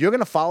you're going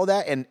to follow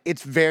that, and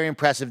it's very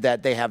impressive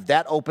that they have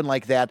that open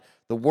like that.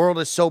 The world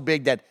is so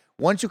big that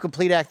once you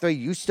complete Act 3,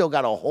 you still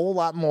got a whole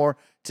lot more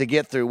to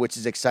get through, which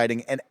is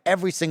exciting. And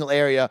every single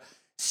area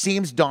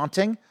seems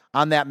daunting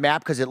on that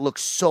map because it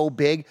looks so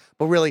big,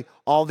 but really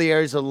all the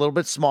areas are a little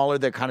bit smaller.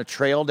 They're kind of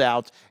trailed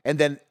out and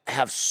then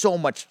have so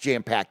much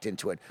jam-packed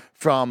into it,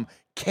 from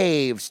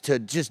caves to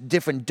just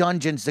different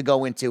dungeons to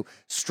go into,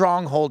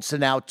 strongholds to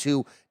now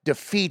to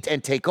defeat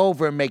and take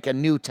over and make a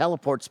new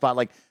teleport spot.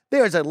 Like,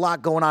 there's a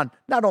lot going on,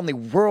 not only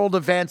world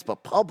events,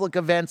 but public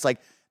events. Like,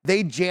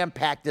 they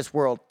jam-packed this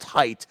world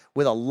tight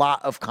with a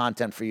lot of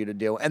content for you to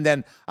do. And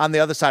then on the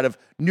other side of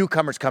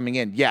newcomers coming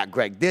in, yeah,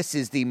 Greg, this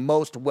is the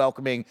most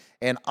welcoming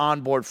and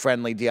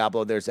onboard-friendly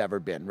Diablo there's ever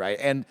been, right?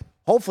 And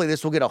hopefully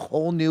this will get a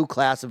whole new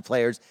class of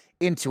players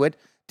into it.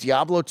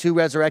 Diablo 2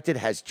 Resurrected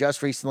has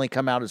just recently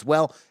come out as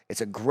well. It's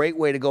a great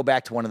way to go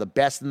back to one of the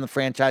best in the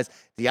franchise.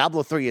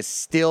 Diablo 3 is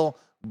still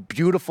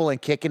beautiful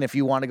and kicking if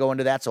you want to go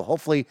into that. So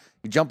hopefully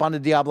you jump onto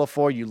Diablo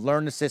 4, you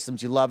learn the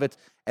systems, you love it,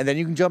 and then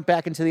you can jump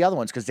back into the other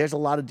ones because there's a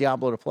lot of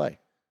Diablo to play.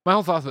 My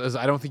whole thought is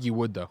I don't think you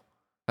would, though.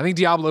 I think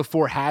Diablo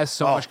 4 has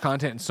so much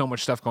content and so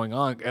much stuff going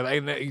on.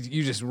 And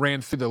you just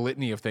ran through the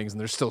litany of things, and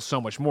there's still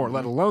so much more,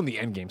 let alone the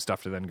endgame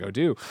stuff to then go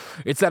do.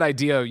 It's that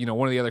idea,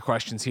 one of the other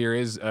questions here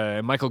is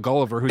Michael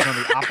Gulliver, who's on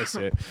the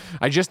opposite.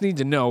 I just need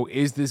to know,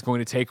 is this going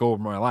to take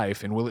over my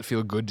life, and will it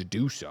feel good to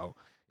do so?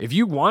 If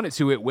you want it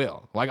to, it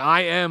will. Like,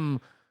 I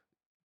am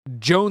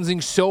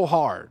jonesing so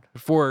hard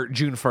for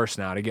June 1st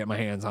now to get my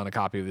hands on a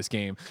copy of this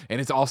game.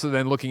 And it's also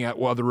then looking at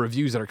the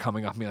reviews that are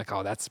coming up and be like,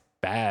 oh, that's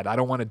bad. I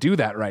don't want to do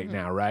that right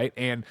now, right?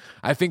 And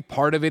I think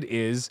part of it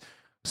is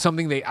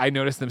something I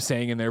noticed them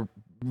saying in their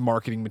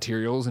marketing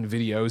materials and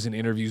videos and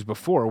interviews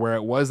before, where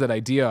it was that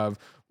idea of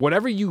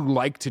whatever you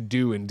like to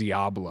do in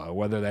Diablo,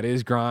 whether that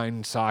is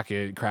grind,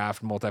 socket,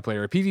 craft,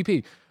 multiplayer, or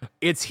PvP,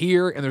 it's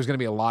here and there's going to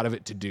be a lot of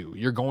it to do.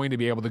 You're going to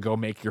be able to go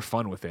make your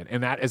fun with it.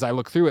 And that, as I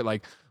look through it,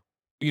 like,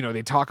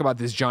 they talk about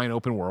this giant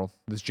open world,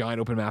 this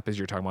giant open map, as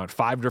you're talking about,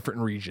 5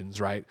 different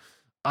regions, right?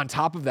 On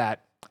top of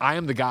that, I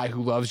am the guy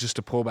who loves just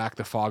to pull back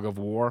the fog of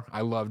war.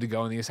 I love to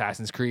go in the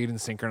Assassin's Creed and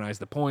synchronize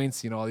the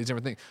points, all these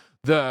different things.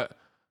 The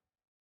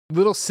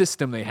little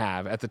system they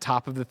have at the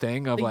top of the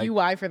thing of the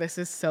UI for this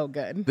is so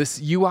good. This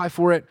UI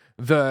for it,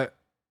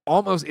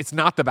 it's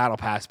not the battle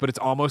pass, but it's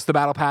almost the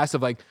battle pass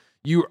of like,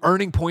 you're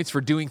earning points for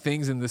doing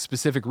things in the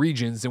specific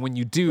regions, and when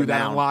you do,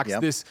 that unlocks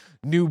this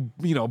new,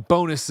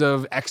 bonus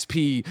of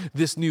XP,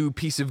 this new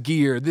piece of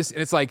gear, and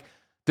it's like,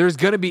 there's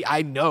gonna be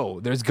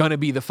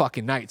the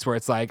fucking nights where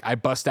it's like, I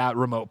bust out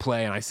remote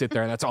play and I sit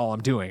there and that's all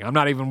I'm doing. I'm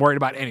not even worried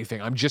about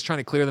anything. I'm just trying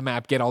to clear the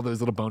map, get all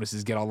those little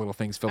bonuses, get all little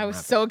things filled. I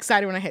was so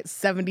excited when I hit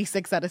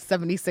 76 out of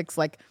 76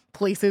 like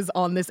places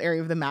on this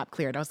area of the map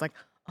cleared. I was like,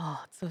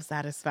 oh, it's so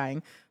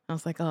satisfying. I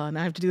was like, oh,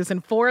 now I have to do this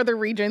in 4 other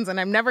regions,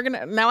 and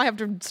now I have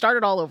to start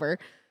it all over,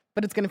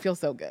 but it's going to feel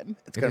so good.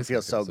 It's going to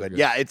feel so good.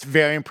 Yeah, it's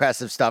very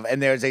impressive stuff,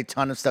 and there's a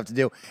ton of stuff to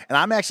do. And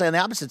I'm actually on the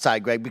opposite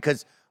side, Greg,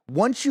 because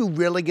once you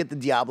really get the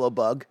Diablo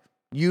bug,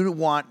 you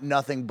want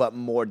nothing but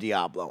more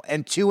Diablo.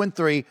 And 2 and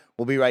 3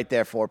 will be right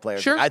there for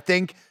players. Sure. I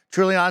think,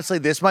 truly, honestly,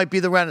 this might be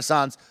the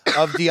renaissance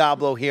of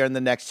Diablo here in the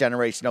next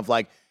generation of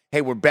like,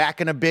 hey, we're back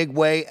in a big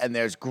way, and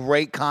there's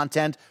great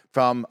content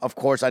from, of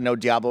course, I know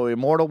Diablo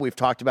Immortal, we've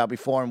talked about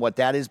before and what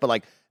that is, but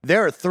like,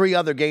 there are 3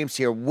 other games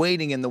here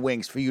waiting in the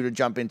wings for you to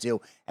jump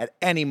into at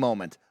any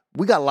moment.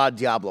 We got a lot of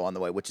Diablo on the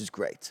way, which is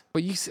great.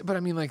 But I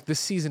mean, like, the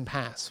season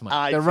pass, Mike.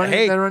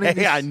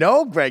 I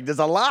know, Greg, there's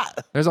a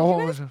lot. There's a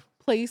whole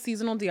play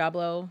seasonal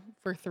Diablo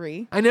for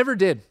 3. I never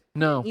did.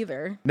 No.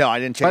 Either. No, I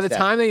didn't check By the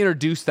time they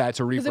introduced that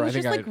to Reaper, it was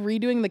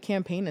redoing the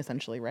campaign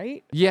essentially,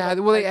 right? Yeah,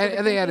 well, they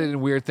added in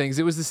weird things.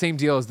 It was the same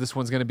deal as this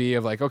one's going to be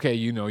of like, okay,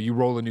 you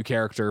roll a new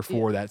character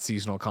for that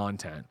seasonal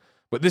content.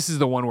 But this is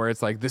the one where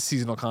it's like, this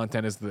seasonal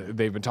content is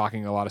they've been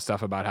talking a lot of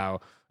stuff about how,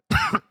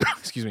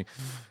 excuse me,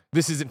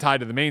 this isn't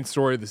tied to the main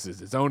story. This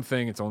is its own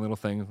thing, its own little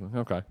thing.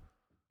 Okay.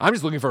 I'm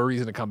just looking for a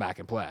reason to come back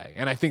and play.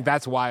 And I think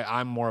that's why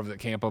I'm more of the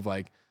camp of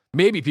like,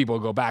 maybe people will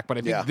go back, but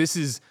I think this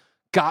is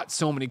got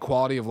so many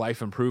quality of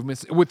life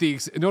improvements, with the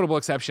notable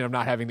exception of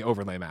not having the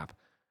overlay map.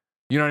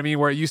 You know what I mean?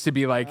 Where it used to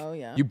be like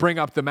you bring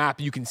up the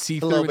map, you can see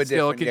through and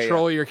still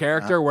control your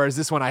character. Whereas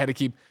this one, I had to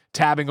keep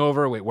tabbing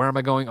over. Wait, where am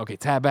I going? Okay,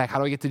 tab back. How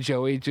do I get to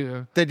Joey?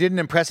 They did an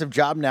impressive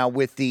job now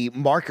with the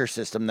marker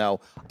system, though.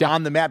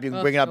 On the map, you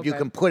can bring it up. You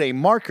can put a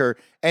marker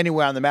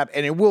anywhere on the map,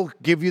 and it will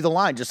give you the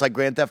line, just like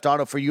Grand Theft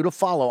Auto, for you to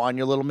follow on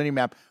your little mini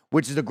map,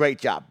 which is a great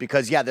job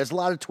because, there's a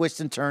lot of twists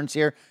and turns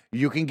here.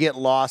 You can get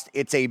lost.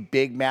 It's a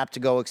big map to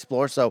go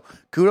explore. So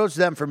kudos to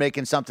them for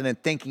making something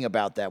and thinking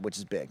about that, which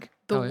is big.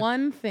 The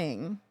one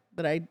thing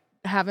that I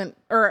haven't,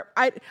 or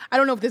I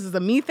don't know if this is a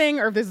me thing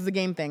or if this is a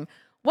game thing.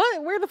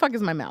 Where the fuck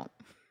is my mount?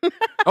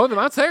 Oh, the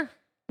mount's there?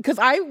 Because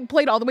I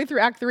played all the way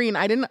through Act 3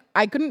 and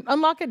I couldn't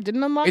unlock it,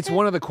 didn't unlock it. It's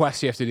one of the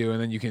quests you have to do, and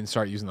then you can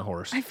start using the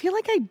horse. I feel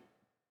like I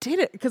did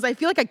it because I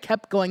feel like I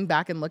kept going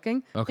back and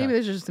looking. Okay. Maybe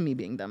this is just a me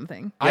being dumb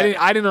thing.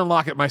 I didn't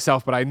unlock it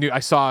myself, but I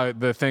saw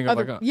the thing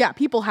of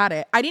people had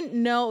it. I didn't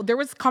know there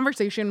was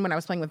conversation when I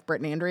was playing with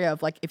Britt and Andrea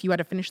of like if you had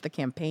to finish the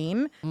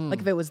campaign,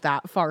 like if it was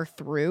that far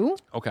through.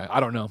 Okay,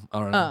 I don't know.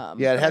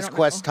 It has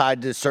quests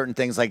tied to certain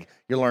things, like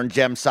you'll learn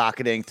gem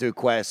socketing through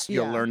quests.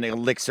 You'll learn the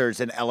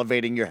elixirs and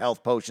elevating your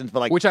health potions,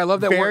 but like which I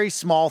love that very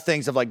small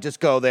things of like just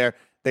go there.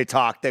 They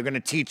talk. They're going to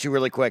teach you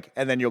really quick,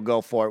 and then you'll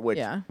go for it. Which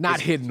not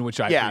hidden, which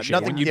I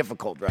appreciate. Nothing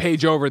difficult. Right?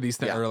 Page over these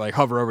things or like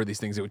hover over these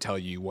things, it would tell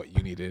you what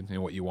you needed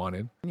and what you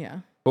wanted. Yeah.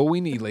 What we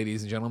need,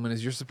 ladies and gentlemen,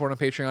 is your support on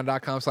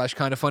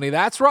Patreon.com/kindafunny.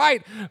 That's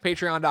right.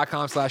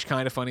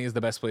 Patreon.com/kindafunny is the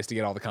best place to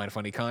get all the Kinda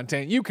Funny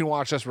content. You can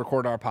watch us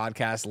record our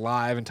podcast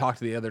live and talk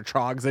to the other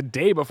trogs a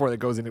day before it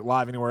goes into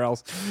live anywhere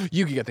else.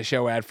 You can get the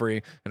show ad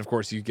free, and of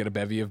course, you get a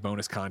bevy of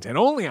bonus content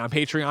only on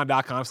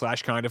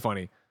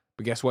Patreon.com/kindafunny.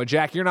 But guess what,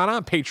 Jack? You're not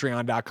on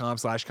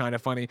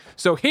Patreon.com/kindafunny.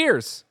 So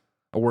here's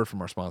a word from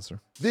our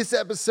sponsor. This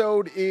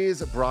episode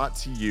is brought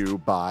to you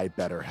by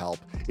BetterHelp.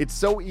 It's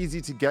so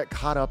easy to get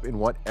caught up in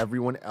what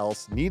everyone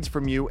else needs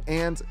from you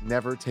and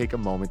never take a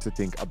moment to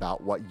think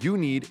about what you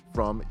need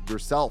from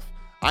yourself.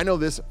 I know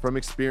this from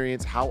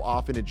experience, how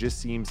often it just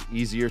seems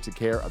easier to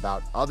care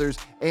about others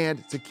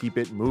and to keep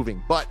it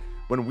moving. But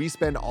when we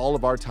spend all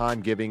of our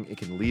time giving, it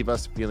can leave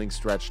us feeling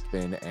stretched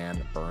thin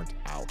and burnt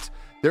out.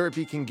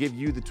 Therapy can give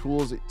you the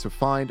tools to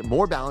find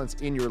more balance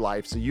in your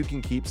life so you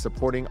can keep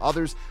supporting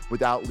others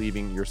without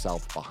leaving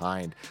yourself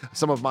behind.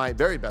 Some of my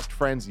very best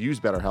friends use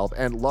BetterHelp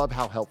and love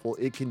how helpful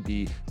it can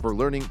be for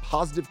learning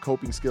positive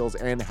coping skills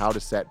and how to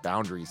set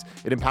boundaries.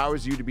 It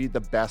empowers you to be the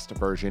best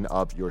version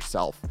of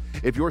yourself.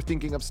 If you're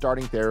thinking of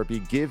starting therapy,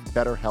 give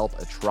BetterHelp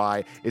a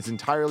try. It's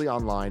entirely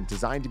online,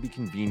 designed to be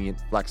convenient,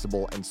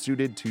 flexible, and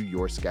suited to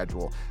your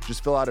schedule.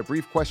 Just fill out a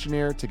brief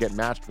questionnaire to get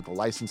matched with a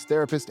licensed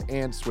therapist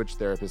and switch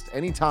therapists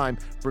anytime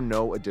for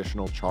no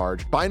additional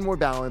charge. Find more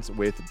balance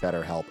with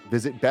BetterHelp.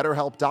 Visit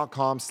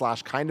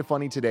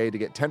betterhelp.com/kindafunny today to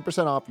get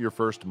 10% off your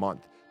first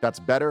month. That's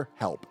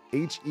BetterHelp,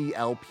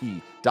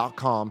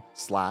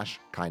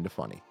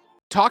 HELP.com/kindafunny.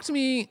 Talk to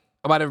me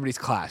about everybody's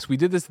class. We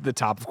did this at the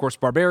top. Of course,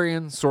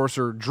 Barbarian,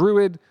 Sorcerer,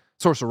 Druid,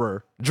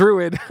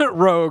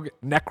 Rogue,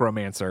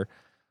 Necromancer.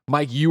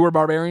 Mike, you were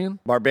Barbarian?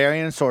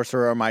 Barbarian and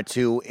Sorcerer are my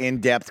two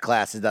in-depth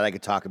classes that I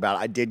could talk about.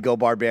 I did go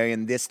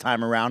Barbarian this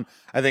time around.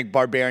 I think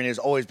Barbarian has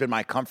always been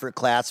my comfort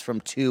class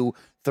from 2,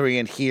 3,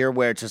 and here,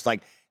 where it's just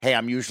like, hey,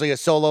 I'm usually a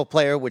solo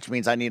player, which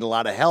means I need a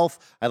lot of health.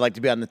 I like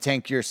to be on the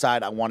tankier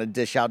side. I want to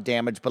dish out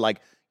damage, but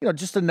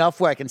just enough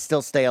where I can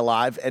still stay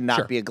alive and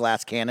not be a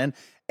glass cannon.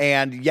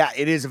 And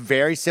it is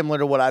very similar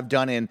to what I've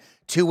done in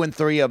 2 and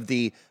 3 of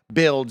the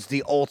builds,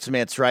 the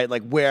ultimates, right?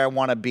 Like where I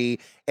want to be.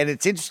 And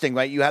it's interesting,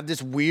 right? You have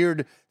this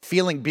weird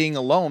feeling being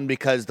alone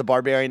because the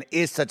Barbarian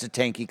is such a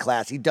tanky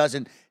class. He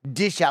doesn't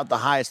dish out the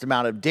highest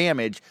amount of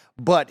damage,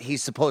 but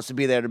he's supposed to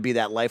be there to be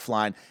that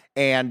lifeline.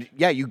 And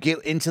you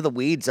get into the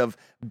weeds of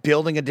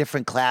building a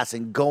different class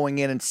and going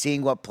in and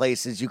seeing what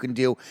places you can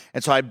do.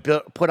 And so I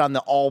put on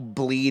the all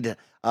bleed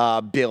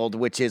build,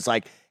 which is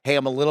like, hey,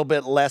 I'm a little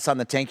bit less on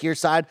the tankier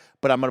side,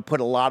 but I'm going to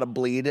put a lot of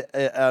bleed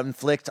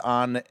inflict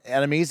on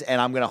enemies, and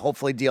I'm going to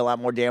hopefully deal a lot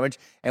more damage.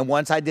 And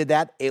once I did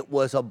that, it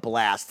was a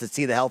blast to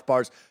see the health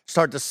bars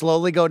start to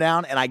slowly go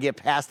down, and I get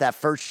past that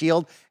first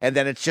shield, and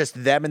then it's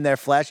just them and their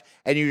flesh,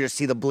 and you just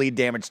see the bleed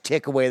damage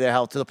tick away their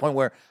health to the point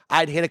where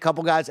I'd hit a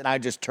couple guys, and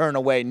I'd just turn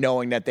away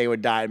knowing that they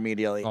would die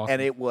immediately. Awesome.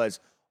 And it was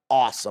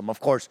awesome. Of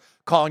course,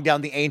 calling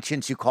down the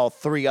ancients, you call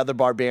 3 other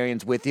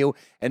barbarians with you,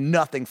 and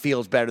nothing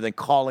feels better than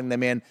calling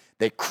them in.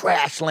 They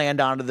crash land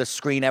onto the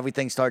screen,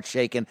 everything starts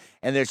shaking,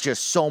 and there's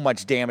just so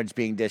much damage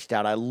being dished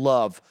out. I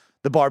love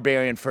the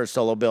barbarian first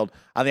solo build.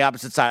 On the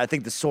opposite side, I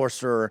think the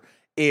sorcerer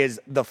is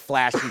the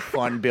flashy,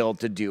 fun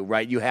build to do,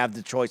 right? You have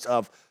the choice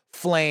of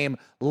flame,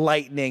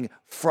 lightning,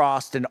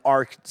 frost, and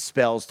arc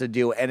spells to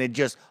do, and it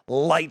just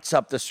lights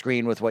up the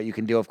screen with what you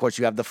can do. Of course,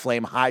 you have the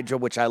flame hydra,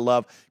 which I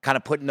love, kind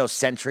of putting those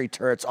sentry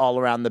turrets all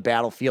around the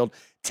battlefield,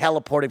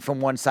 teleporting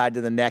from one side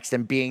to the next,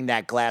 and being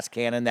that glass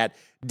cannon that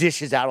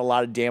dishes out a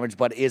lot of damage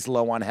but is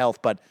low on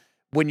health. But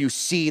when you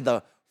see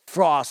the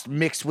frost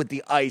mixed with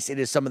the ice, it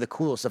is some of the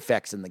coolest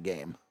effects in the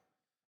game.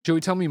 Joey,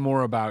 tell me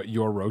more about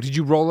your rogue. Did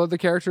you roll other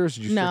characters?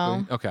 Did you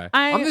No. Okay.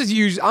 I-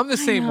 I'm the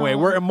same way. know.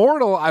 Where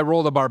Immortal, I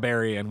rolled a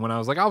barbarian when I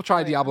was like, I'll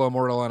try Diablo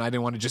Immortal, and I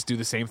didn't want to just do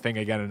the same thing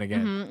again and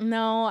again.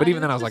 No, But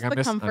even then, I it's was like, just I the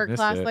missed comfort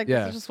class. it. Like Yeah.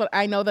 this is just what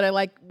I know that I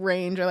like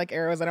range. I like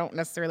arrows. I don't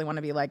necessarily want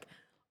to be like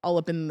all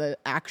up in the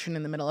action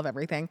in the middle of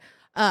everything.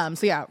 So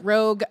yeah,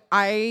 rogue.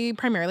 I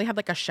primarily had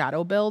like a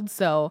shadow build,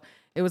 so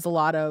it was a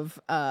lot of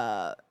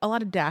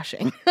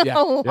dashing,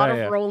 Yeah. a lot Yeah, of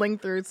yeah. rolling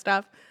through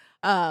stuff.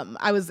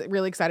 I was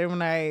really excited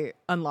when I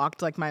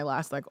unlocked like my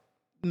last like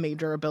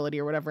major ability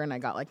or whatever, and I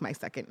got like my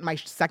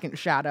second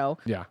shadow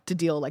Yeah. to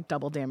deal like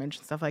double damage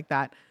and stuff like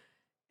that.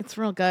 It's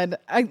real good.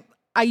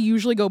 I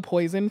usually go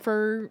poison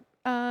for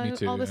Me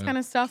too, all this yeah. kind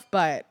of stuff,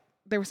 but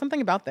there was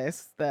something about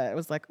this that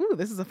was like, ooh,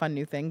 this is a fun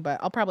new thing. But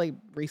I'll probably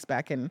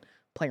respec and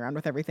play around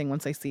with everything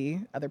once I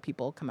see other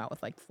people come out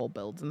with like full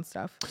builds and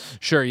stuff.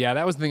 Sure, yeah,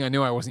 that was the thing. I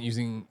knew I wasn't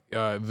using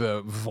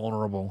the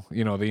vulnerable,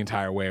 the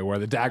entire way, where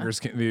the daggers,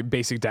 the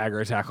basic dagger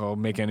attack will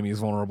make enemies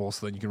vulnerable,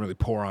 so that you can really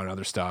pour on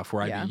other stuff.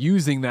 Where I'd be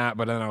using that,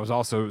 but then I was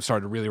also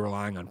started really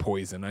relying on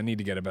poison. I need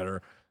to get a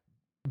better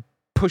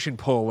push and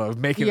pull of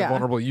making it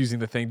vulnerable, using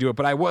the thing, do it.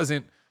 But I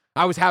wasn't.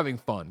 I was having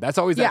fun. That's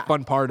always that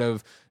fun part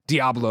of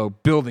Diablo,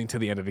 building to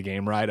the end of the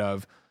game, right?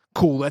 Of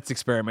cool, let's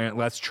experiment,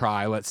 let's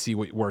try, let's see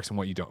what works and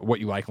what you don't, what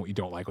you like and what you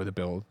don't like with a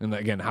build. And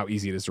again, how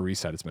easy it is to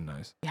reset. It's been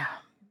nice. Yeah.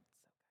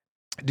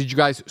 Did you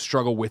guys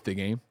struggle with the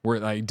game? Where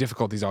like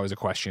difficulty is always a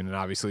question, and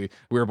obviously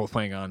we were both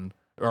playing on,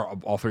 or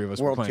all three of us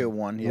World were playing Tier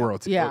 1, yeah.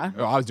 World Tier. Yeah.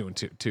 I was doing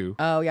two.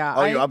 Oh yeah.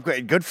 Oh, you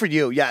upgrade. Good for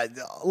you. Yeah,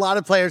 a lot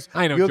of players.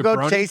 I know, You'll go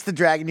jabroni. chase the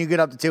dragon. You get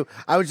up to 2.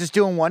 I was just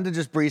doing 1 to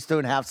just breeze through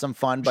and have some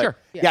fun. But Sure.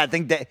 yeah, I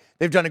think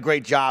they've done a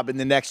great job in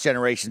the next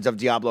generations of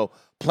Diablo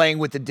playing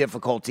with the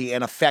difficulty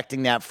and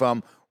affecting that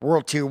from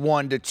World Tier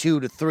 1 to 2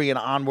 to 3 and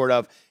onward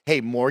of,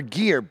 hey, more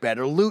gear,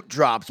 better loot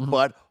drops,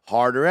 but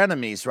harder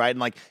enemies, right? And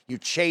like you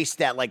chase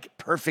that like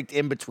perfect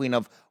in between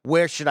of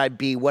where should I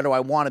be? What do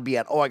I want to be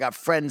at? Oh, I got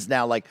friends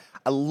now. Like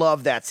I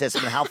love that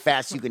system and how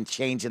fast you can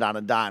change it on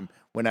a dime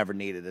whenever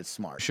needed. It's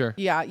smart. Sure.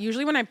 Yeah,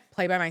 usually when I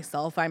play by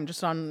myself, I'm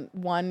just on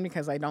 1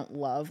 because I don't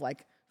love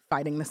like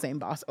fighting the same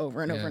boss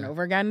over and over and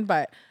over again.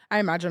 But I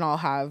imagine I'll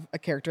have a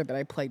character that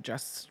I play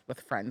just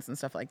with friends and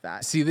stuff like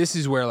that. See, this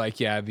is where like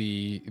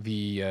the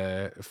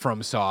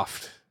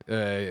FromSoft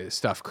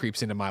stuff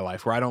creeps into my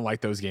life, where I don't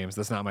like those games.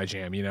 That's not my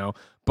jam,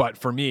 But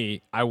for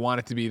me, I want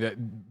it to be the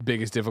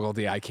biggest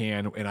difficulty I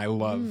can, and I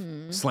love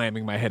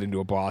slamming my head into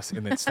a boss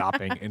and then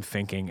stopping and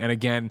thinking. And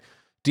again,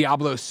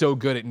 Diablo is so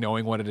good at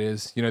knowing what it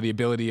is. The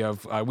ability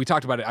of we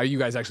talked about it. You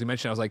guys actually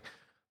mentioned. I was like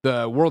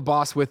the world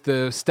boss with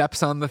the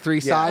steps on the 3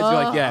 sides. You're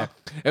like, yeah.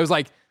 It was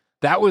like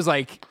that was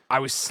like I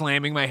was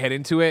slamming my head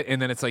into it,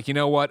 and then it's like, you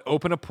know what?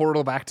 Open a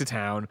portal back to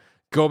town.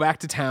 Go back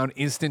to town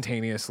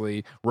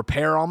instantaneously,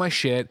 repair all my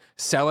shit,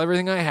 sell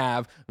everything I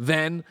have,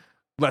 then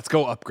let's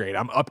go upgrade.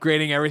 I'm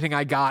upgrading everything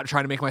I got,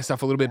 trying to make my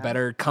stuff a little bit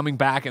better, coming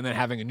back and then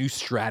having a new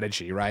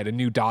strategy, right? A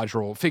new dodge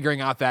roll,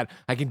 figuring out that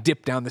I can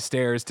dip down the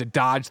stairs to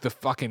dodge the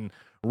fucking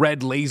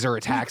red laser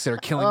attacks that are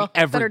killing me that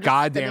are every just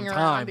goddamn spinning time.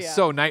 around, yeah.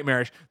 So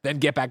nightmarish. Then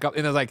get back up.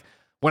 And I was like,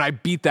 when I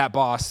beat that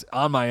boss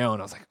on my own,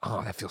 I was like,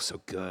 oh, that feels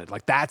so good.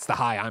 Like, that's the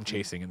high I'm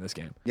chasing in this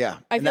game. Yeah.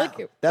 I And feel that-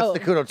 like that's the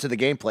kudos to the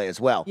gameplay as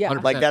well. Yeah.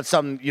 Like 100%. that's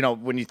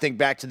something, when you think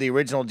back to the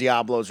original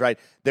Diablos, right?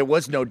 There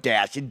was no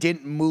dash. It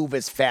didn't move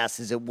as fast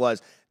as it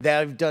was.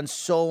 They've done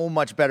so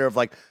much better of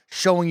like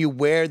showing you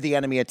where the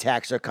enemy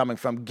attacks are coming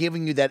from,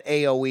 giving you that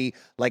AoE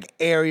like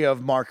area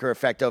of marker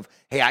effect of,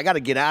 hey, I got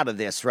to get out of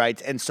this,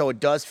 right? And so it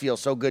does feel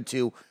so good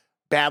to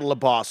battle a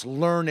boss,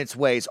 learn its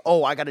ways.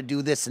 Oh, I got to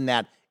do this and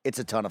that. It's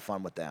a ton of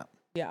fun with that.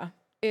 Yeah.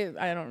 I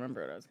don't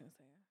remember what I was going to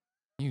say.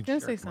 You I was going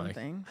to say jerk, Mike.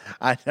 something.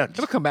 I know.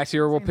 It'll come back to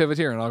you, or we'll pivot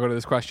here, and I'll go to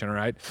this question, all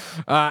right?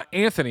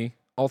 Anthony,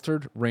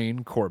 Altered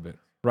Rain Corbett,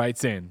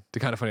 writes in to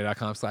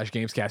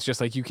kindafunny.com/gamescast,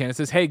 just like you can. It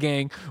says, hey,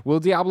 gang, will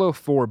Diablo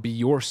 4 be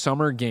your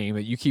summer game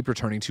that you keep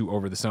returning to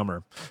over the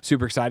summer?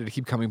 Super excited to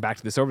keep coming back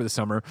to this over the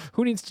summer.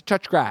 Who needs to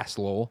touch grass,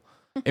 lol?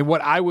 And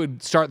what I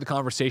would start the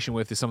conversation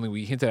with is something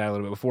we hinted at a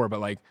little bit before, but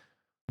like,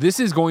 this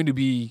is going to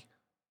be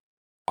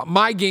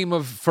my game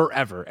of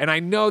forever. And I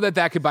know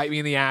that could bite me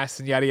in the ass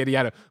and yada, yada,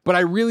 yada. But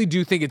I really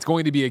do think it's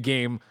going to be a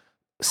game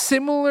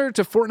similar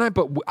to Fortnite,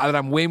 but that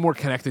I'm way more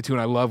connected to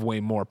and I love way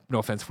more, no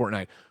offense,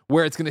 Fortnite,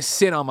 where it's going to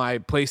sit on my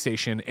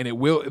PlayStation and it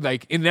will,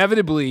 like,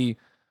 inevitably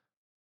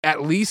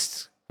at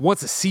least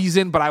once a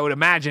season, but I would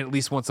imagine at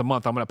least once a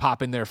month, I'm going to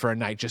pop in there for a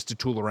night just to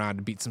tool around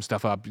and beat some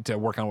stuff up to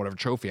work on whatever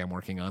trophy I'm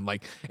working on.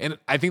 Like, and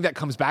I think that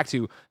comes back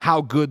to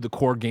how good the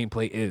core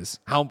gameplay is,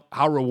 how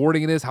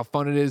rewarding it is, how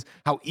fun it is,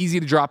 how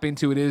easy to drop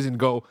into it is, and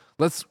go,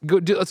 let's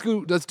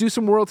do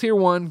some World Tier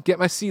 1, get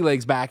my sea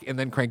legs back, and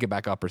then crank it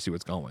back up or see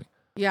what's going.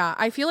 Yeah,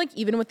 I feel like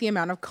even with the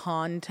amount of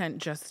content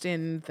just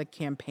in the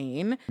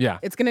campaign, Yeah.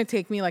 it's going to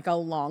take me like a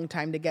long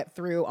time to get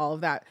through all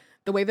of that.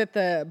 The way that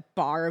the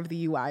bar of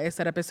the UI is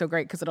set up is so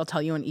great because it'll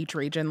tell you in each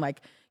region,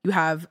 like you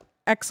have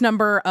X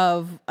number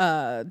of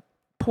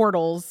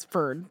portals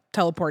for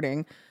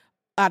teleporting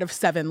out of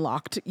 7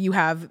 locked. You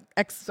have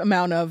X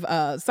amount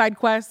of side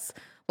quests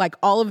like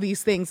all of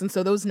these things. And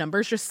so those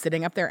numbers just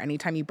sitting up there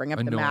anytime you bring up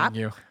the map.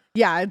 You.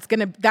 Yeah, that's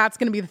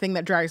gonna be the thing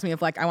that drives me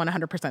of like I want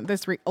 100%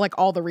 this like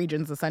all the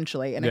regions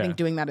essentially. And I think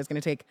doing that is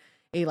gonna take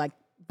a like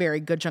very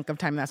good chunk of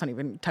time. That's not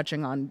even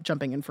touching on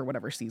jumping in for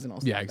whatever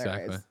seasonal stuff Yeah,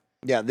 exactly. there is.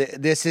 Yeah,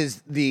 this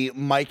is the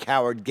Mike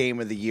Howard Game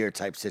of the Year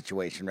type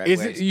situation, right?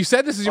 You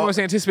said this is your most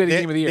anticipated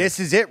game of the year. This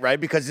is it, right?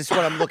 Because this is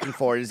what I'm looking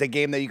for. It is a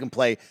game that you can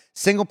play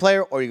single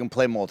player or you can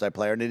play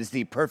multiplayer, and it is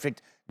the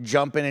perfect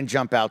jump in and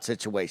jump out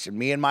situation.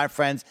 Me and my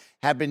friends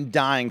have been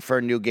dying for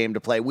a new game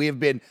to play. We have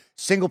been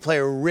single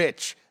player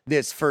rich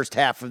this first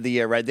half of the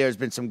year, right? There's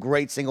been some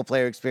great single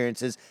player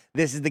experiences.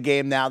 This is the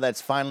game now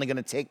that's finally going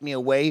to take me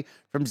away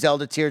from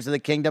Zelda Tears of the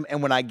Kingdom,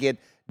 and when I get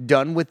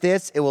done with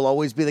this, it will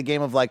always be the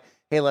game of like,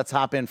 hey, let's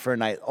hop in for a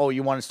night. Oh,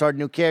 you want to start a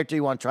new character?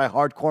 You want to try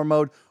hardcore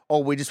mode? Oh,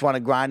 we just want to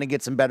grind and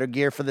get some better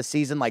gear for the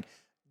season. Like,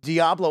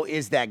 Diablo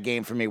is that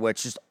game for me where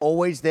it's just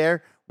always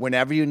there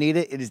whenever you need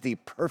it. It is the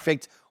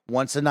perfect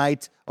once a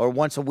night or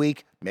once a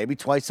week, maybe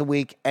twice a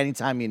week,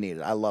 anytime you need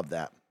it. I love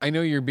that. I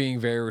know you're being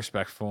very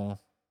respectful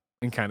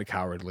and kind of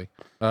cowardly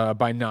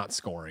by not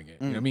scoring it.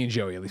 You know, me and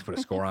Joey at least put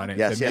a score on it.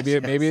 Yes,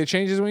 maybe it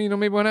changes when,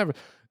 maybe whenever.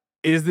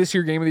 Is this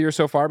your game of the year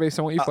so far based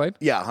on what you've played?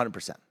 Yeah,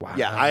 100%. Wow.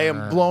 Yeah, I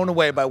am blown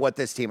away by what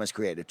this team has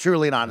created.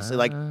 Truly and honestly.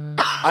 Like,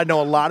 I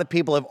know a lot of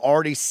people have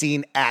already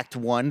seen Act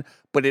 1,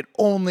 but it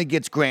only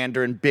gets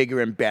grander and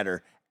bigger and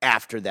better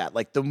after that.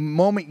 Like, the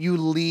moment you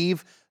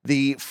leave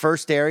the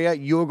first area,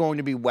 you're going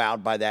to be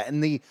wowed by that.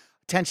 And the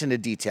attention to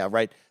detail,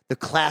 right? The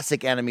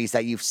classic enemies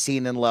that you've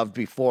seen and loved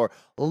before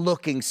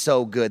looking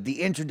so good.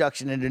 The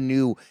introduction into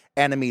new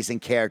enemies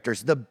and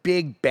characters. The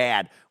big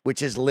bad,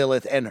 which is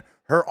Lilith, and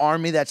her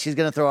army that she's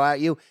going to throw at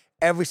you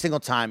every single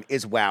time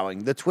is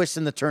wowing. The twists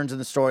and the turns in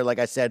the story, like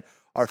I said,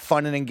 are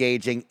fun and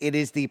engaging. It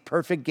is the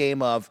perfect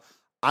game of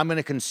I'm going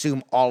to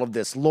consume all of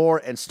this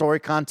lore and story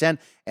content,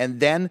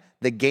 and then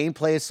the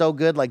gameplay is so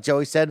good, like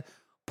Joey said,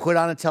 put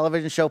on a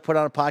television show, put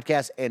on a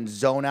podcast, and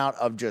zone out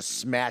of just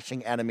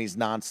smashing enemies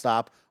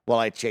nonstop while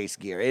I chase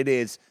gear. It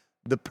is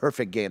the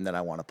perfect game that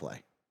I want to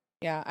play.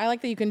 Yeah, I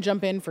like that you can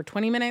jump in for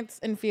 20 minutes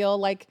and feel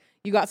like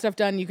you got stuff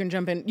done. You can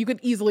jump in. You could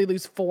easily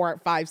lose 4,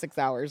 5, 6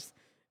 hours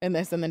in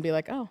this and then be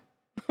like, oh,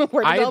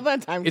 where did all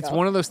that time go? It's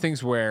one of those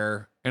things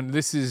where, and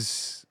this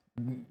is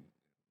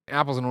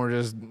apples and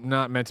oranges,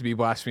 not meant to be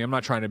blasphemy. I'm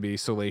not trying to be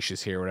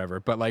salacious here or whatever,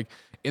 but like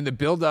in the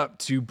build up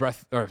to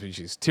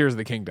Tears of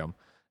the Kingdom,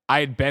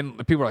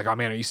 people were like, oh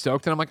man, are you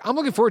stoked? And I'm like, I'm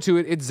looking forward to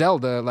it. It's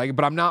Zelda, like,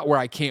 but I'm not where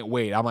I can't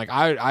wait. I'm like,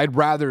 I'd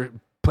rather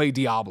play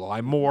Diablo.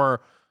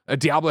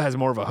 Diablo has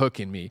more of a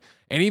hook in me.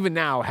 And even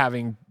now,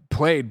 having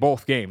played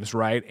both games,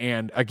 right?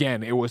 And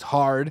again, it was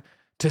hard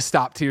to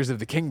stop Tears of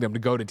the Kingdom to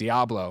go to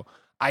Diablo.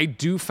 I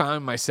do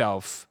find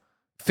myself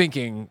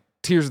thinking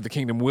Tears of the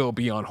Kingdom will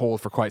be on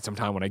hold for quite some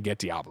time when I get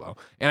Diablo.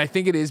 And I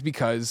think it is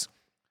because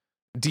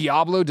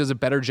Diablo does a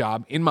better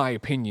job, in my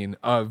opinion,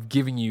 of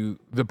giving you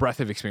the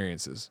breadth of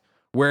experiences.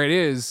 Where it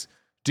is,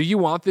 do you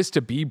want this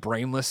to be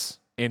brainless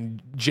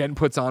and Jen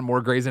puts on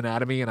more Grey's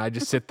Anatomy and I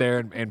just sit there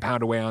and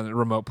pound away on the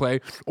remote play?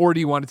 Or do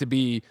you want it to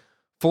be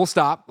full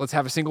stop, let's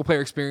have a single player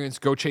experience,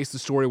 go chase the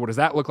story, what does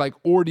that look like?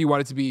 Or do you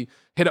want it to be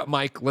hit up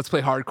Mike, let's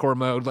play hardcore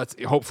mode, let's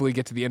hopefully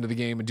get to the end of the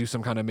game and do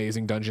some kind of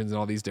amazing dungeons and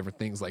all these different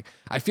things? Like,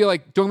 I feel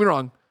like, don't get me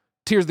wrong,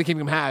 Tears of the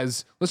Kingdom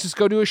has, let's just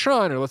go to a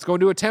shrine or let's go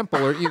to a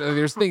temple or,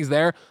 there's things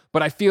there.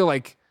 But I feel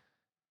like,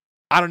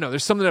 I don't know,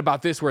 there's something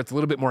about this where it's a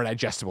little bit more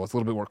digestible. It's a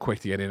little bit more quick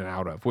to get in and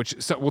out of, which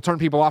will turn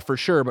people off for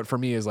sure. But for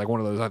me, is like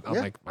one of those, I'm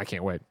like, I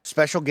can't wait.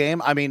 Special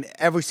game. I mean,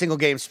 every single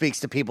game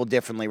speaks to people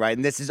differently, right?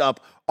 And this is up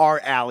our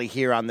alley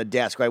here on the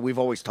desk, right? We've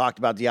always talked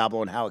about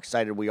Diablo and how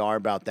excited we are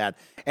about that.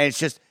 And it's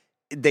just,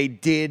 they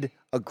did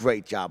a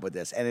great job with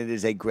this, and it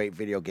is a great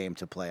video game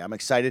to play. I'm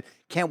excited.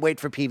 Can't wait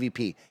for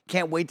PvP.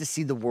 Can't wait to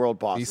see the world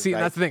bosses. You see,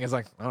 right? that's the thing. It's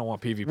like, I don't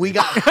want PvP. We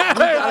got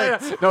a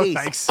taste. No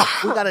thanks.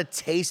 We got a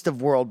taste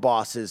of world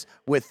bosses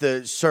with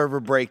the server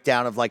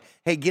breakdown of like,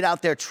 hey, get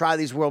out there, try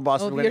these world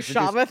bosses. Oh, the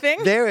Yoshava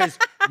thing? There is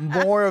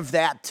more of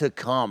that to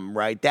come,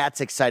 right?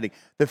 That's exciting.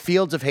 The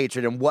Fields of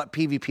Hatred and what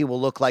PvP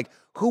will look like.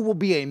 Who will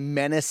be a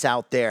menace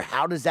out there?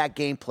 How does that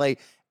gameplay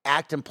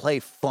act and play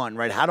fun,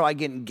 right? How do I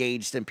get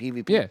engaged in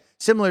PvP? Yeah.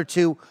 Similar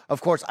to, of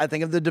course, I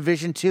think of the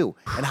Division 2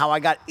 and how I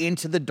got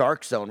into the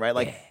Dark Zone, right?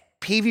 Like,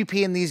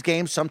 PvP in these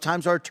games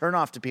sometimes are a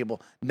turnoff to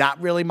people.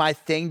 Not really my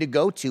thing to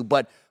go to,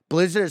 but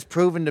Blizzard has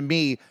proven to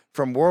me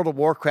from World of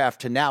Warcraft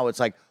to now, it's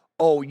like,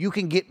 oh, you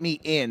can get me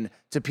in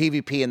to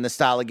PvP in the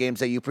style of games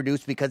that you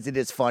produce because it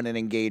is fun and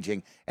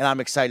engaging. And I'm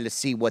excited to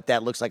see what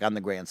that looks like on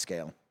the grand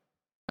scale.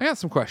 I got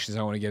some questions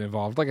I want to get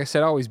involved. Like I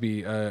said, always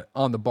be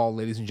on the ball,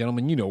 ladies and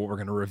gentlemen. You know what we're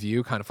going to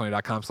review.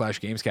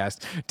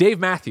 Kindoffunny.com/Gamescast. Dave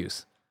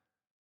Matthews.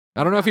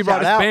 I don't know if he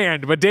brought his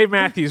band, but Dave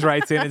Matthews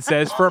writes in and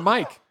says, for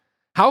Mike,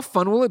 how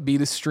fun will it be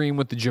to stream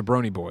with the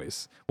Jabroni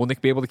Boys? Will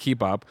Nick be able to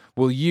keep up?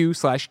 Will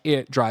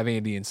you/it drive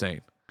Andy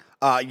insane?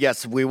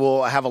 Yes, we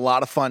will have a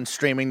lot of fun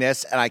streaming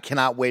this, and I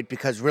cannot wait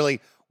because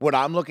really what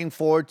I'm looking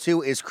forward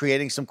to is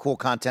creating some cool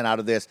content out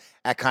of this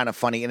at Kind of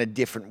Funny in a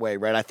different way,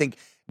 right? I think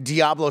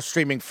Diablo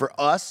streaming for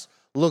us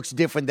looks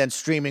different than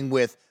streaming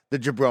with the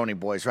Jabroni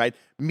Boys, right?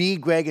 Me,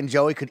 Greg, and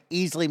Joey could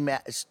easily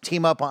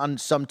team up on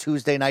some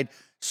Tuesday night,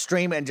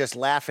 stream and just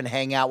laugh and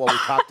hang out while we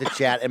talk to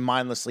chat and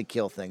mindlessly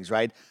kill things,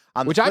 right?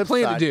 Which I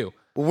plan to do.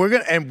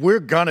 We're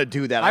gonna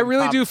do that. I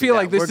really do feel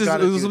like this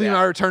will be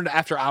my return to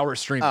after hours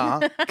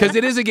streaming, because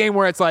it is a game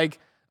where it's like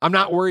I'm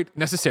not worried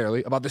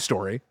necessarily about the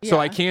story, so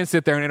I can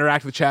sit there and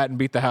interact with chat and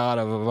beat the hell out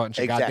of a bunch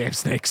of goddamn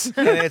snakes.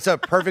 And it's a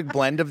perfect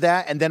blend of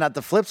that. And then at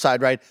the flip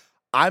side, right,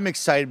 I'm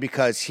excited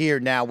because here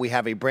now we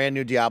have a brand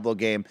new Diablo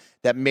game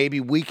that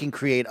maybe we can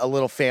create a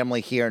little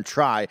family here and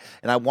try.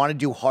 And I want to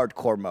do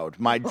hardcore mode.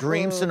 My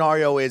dream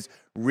scenario is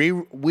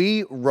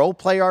we role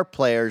play our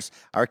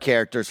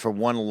characters for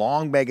one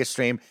long mega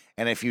stream.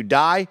 And if you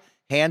die,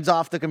 hands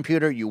off the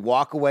computer, you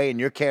walk away and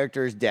your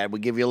character is dead. We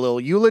give you a little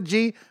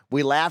eulogy,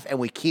 we laugh, and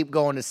we keep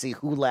going to see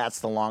who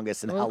lasts the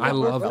longest and how long. I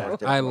love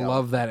that. I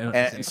love that.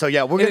 And so,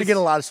 yeah, we're going to get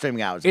a lot of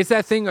streaming hours. It's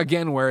that thing,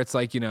 again, where it's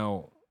like,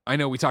 I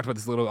know we talked about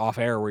this a little off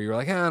air where you're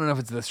like, I don't know if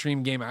it's the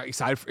stream game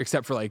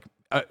except for like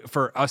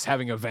for us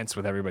having events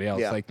with everybody else.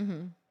 Yeah. Like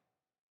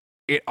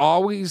it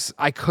always,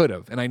 I could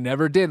have, and I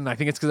never did. And I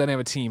think it's because I didn't have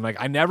a team. Like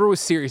I never was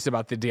serious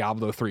about the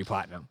Diablo 3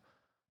 Platinum.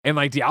 And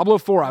like Diablo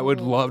 4, I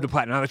would love to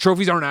platinum. Now the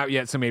trophies aren't out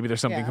yet, so maybe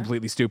there's something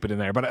completely stupid in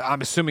there. But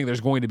I'm assuming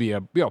there's going to be do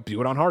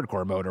it on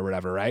hardcore mode or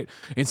whatever, right?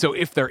 And so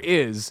if there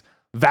is,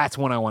 that's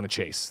when I want to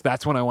chase.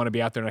 That's when I want to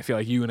be out there, and I feel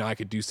like you and I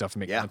could do stuff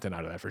and make content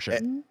out of that for sure.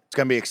 It's going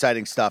to be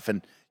exciting stuff.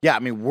 And yeah, I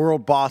mean,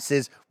 world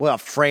bosses, we'll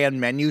have Fran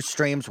menu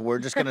streams. We're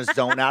just going to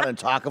zone out and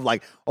talk of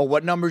like, oh,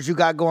 what numbers you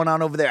got going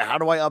on over there? How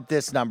do I up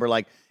this number?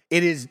 Like,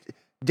 it is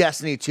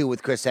Destiny 2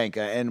 with Chris Henke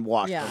and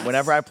Washington. Yes.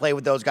 Whenever I play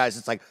with those guys,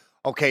 it's like,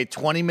 okay,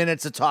 20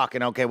 minutes of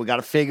talking. Okay, we got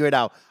to figure it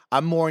out.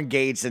 I'm more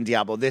engaged in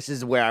Diablo. This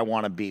is where I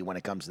want to be when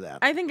it comes to that.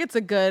 I think it's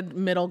a good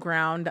middle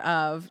ground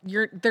of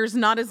there's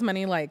not as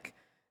many like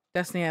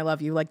Destiny I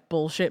Love You like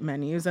bullshit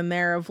menus in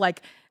there of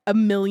like a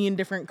million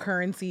different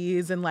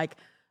currencies and like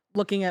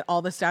looking at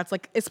all the stats,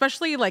 like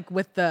especially like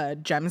with the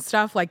gem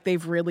stuff, like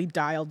they've really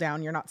dialed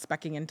down. You're not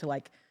speccing into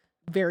like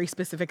very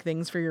specific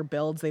things for your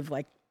builds. They've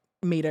like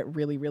made it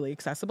really, really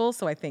accessible.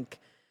 So I think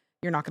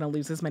you're not going to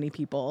lose as many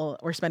people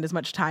or spend as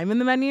much time in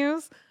the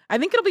menus. I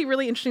think it'll be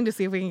really interesting to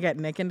see if we can get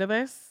Nick into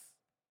this.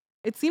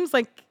 It seems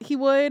like he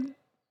would,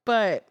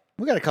 but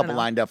we got a couple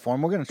lined up for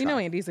him. We're going to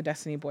try. Andy's a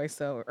Destiny boy,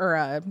 or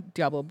a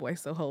Diablo boy,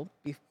 so he'll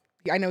be.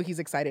 I know he's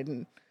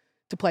excited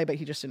to play, but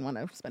he just didn't want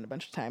to spend a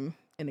bunch of time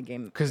in a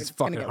game because it's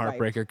fucking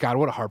heartbreaker. Wiped. God,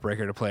 what a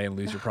heartbreaker to play and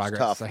lose your progress.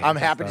 Tough. I'm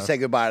happy to say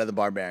goodbye to the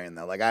barbarian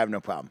though. Like I have no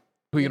problem.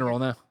 Who are you gonna roll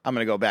now? I'm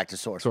gonna go back to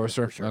sorcerer.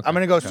 Sure. Okay. I'm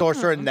gonna go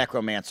sorcerer and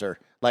necromancer.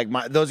 Like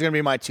those are gonna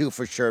be my two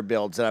for sure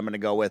builds that I'm gonna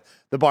go with.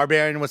 The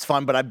barbarian was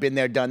fun, but I've been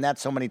there, done that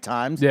so many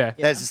times. Yeah.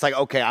 That's just like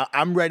okay,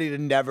 I'm ready to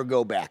never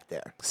go back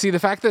there. See, the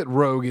fact that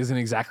rogue isn't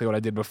exactly what I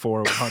did before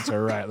with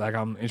hunter, right? Like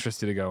I'm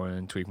interested to go in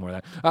and tweak more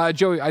of that.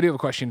 Joey, I do have a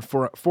question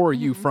for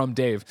you from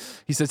Dave.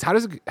 He says, how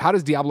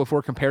does Diablo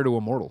 4 compare to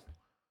Immortal?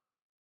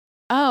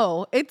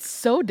 Oh, it's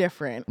so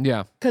different.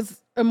 Yeah,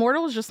 because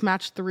Immortal was just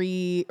match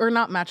 3, or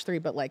not match 3,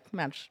 but like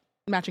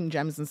matching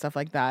gems and stuff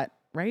like that,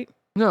 right?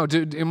 No,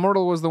 dude,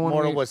 Immortal was the one.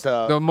 Immortal was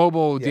the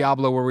mobile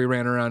Diablo where we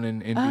ran around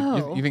and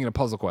you thinking of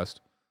Puzzle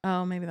Quest?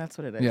 Oh, maybe that's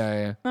what it is.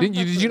 Yeah. Oh, did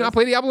you not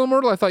play Diablo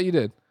Immortal? I thought you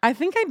did. I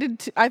think I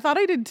did. I thought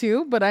I did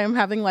too, but I am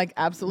having like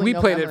absolutely. We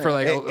played it for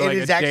like. It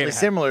is actually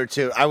similar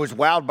to. I was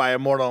wowed by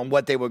Immortal and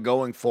what they were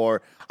going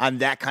for on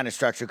that kind of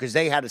structure because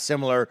they had a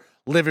similar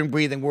living,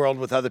 breathing world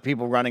with other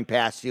people running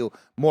past you,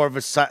 more of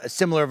a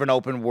similar of an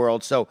open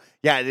world. So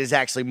yeah, it is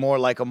actually more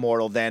like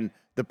Immortal than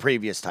the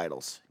previous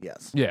titles.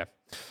 Yes. Yeah.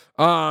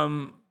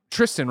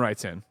 Tristan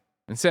writes in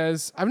and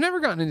says, I've never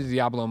gotten into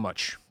Diablo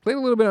much. Played a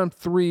little bit on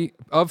 3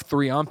 on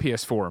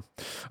PS4.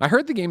 I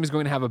heard the game is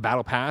going to have a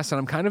battle pass, and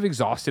I'm kind of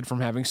exhausted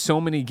from having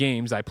so many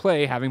games I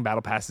play having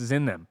battle passes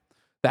in them.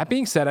 That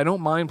being said, I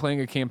don't mind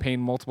playing a campaign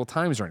multiple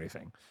times or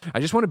anything. I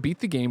just want to beat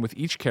the game with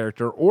each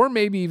character, or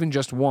maybe even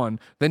just one,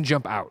 then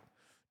jump out.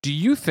 Do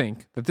you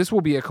think that this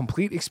will be a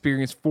complete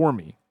experience for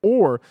me?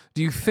 Or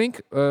do you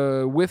think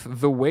with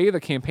the way the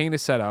campaign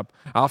is set up,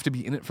 I'll have to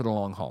be in it for the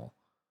long haul?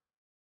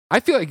 I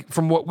feel like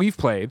from what we've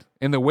played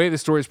and the way the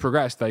story's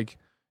progressed, like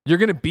you're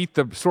going to beat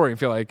the story and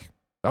feel like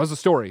that was the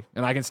story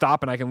and I can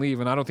stop and I can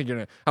leave. And I don't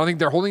think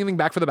they're holding anything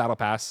back for the battle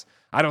pass.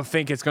 I don't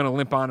think it's going to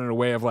limp on in a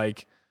way of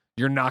like,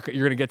 you're going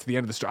to get to the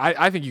end of the story.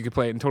 I think you could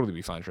play it and totally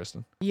be fine,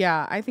 Tristan.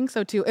 Yeah, I think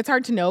so too. It's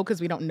hard to know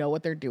because we don't know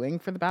what they're doing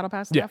for the battle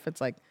pass stuff.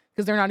 It's like,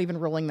 because they're not even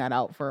rolling that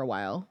out for a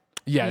while.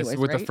 Yeah, anyways, it's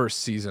with right? the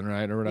first season,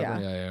 right, or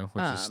whatever. Yeah,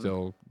 which is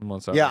still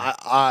months out.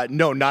 Yeah,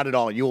 no, not at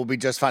all. You will be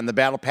just fine. The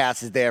battle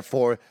pass is there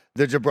for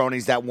the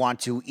jabronis that want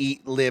to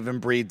eat, live,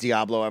 and breathe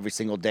Diablo every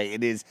single day.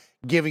 It is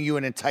giving you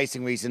an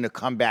enticing reason to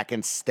come back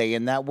and stay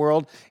in that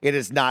world. It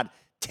is not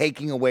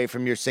taking away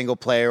from your single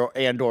player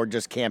and or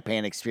just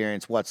campaign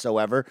experience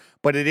whatsoever.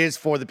 But it is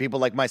for the people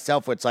like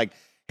myself where it's like,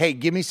 hey,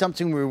 give me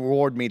something to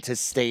reward me to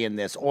stay in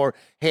this. Or,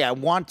 hey, I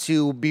want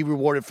to be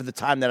rewarded for the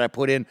time that I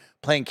put in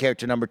playing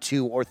character number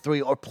 2 or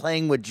 3 or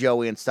playing with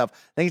Joey and stuff.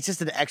 I think it's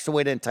just an extra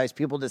way to entice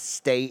people to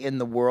stay in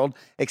the world,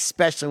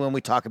 especially when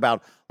we talk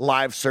about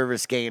live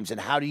service games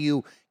and how do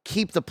you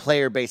keep the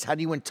player base? How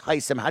do you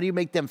entice them? How do you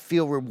make them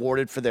feel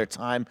rewarded for their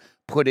time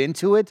put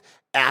into it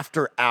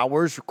after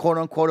hours, quote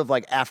unquote, of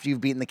like after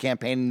you've beaten the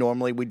campaign?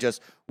 Normally we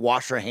just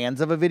wash our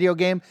hands of a video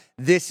game.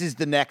 This is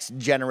the next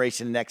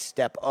generation, next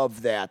step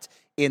of that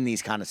in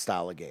these kind of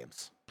style of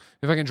games.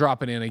 If I can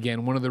drop it in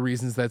again, one of the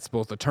reasons that's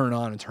both a turn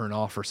on and turn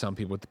off for some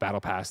people with the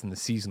Battle Pass and the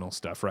seasonal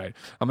stuff, right?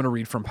 I'm going to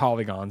read from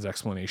Polygon's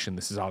explanation.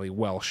 This is Ollie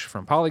Welsh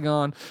from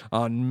Polygon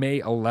on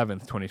May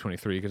 11th,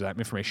 2023, because that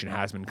information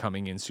has been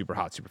coming in super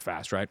hot, super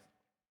fast, right?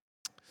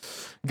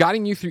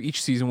 Guiding you through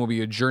each season will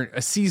be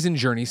a season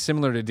journey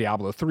similar to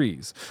Diablo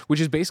 3's,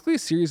 which is basically a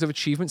series of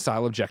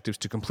achievement-style objectives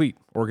to complete,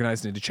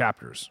 organized into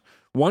chapters.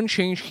 One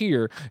change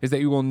here is that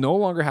you will no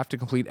longer have to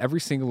complete every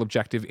single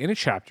objective in a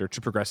chapter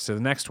to progress to the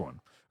next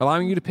one,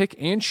 allowing you to pick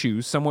and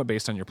choose somewhat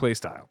based on your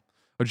playstyle.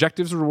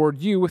 Objectives reward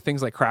you with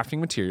things like crafting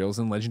materials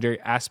and legendary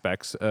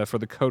aspects for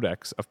the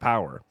Codex of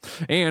Power,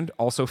 and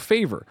also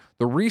Favor,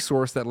 the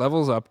resource that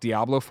levels up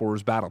Diablo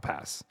 4's Battle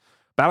Pass.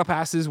 Battle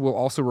Passes will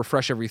also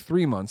refresh every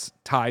 3 months,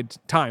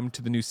 timed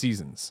to the new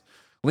seasons.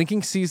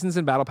 Linking seasons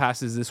and Battle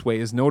Passes this way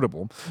is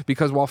notable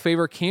because while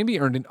Favor can be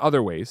earned in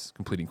other ways,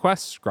 completing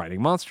quests, grinding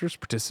monsters,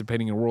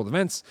 participating in world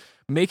events,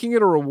 making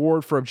it a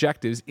reward for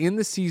objectives in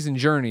the season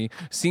journey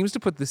seems to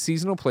put the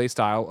seasonal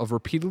playstyle of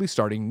repeatedly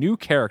starting new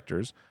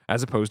characters,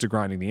 as opposed to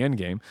grinding the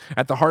endgame,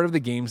 at the heart of the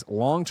game's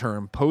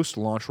long-term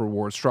post-launch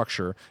reward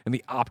structure and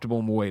the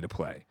optimal way to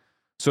play.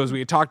 So as we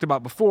had talked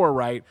about before,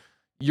 right,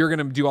 you're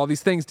going to do all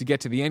these things to get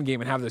to the end game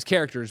and have those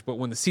characters, but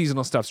when the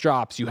seasonal stuff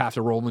drops, you have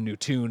to roll a new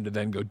tune to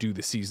then go do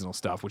the seasonal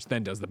stuff, which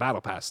then does the Battle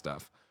Pass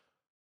stuff.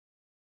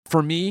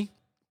 For me,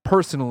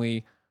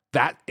 personally,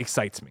 that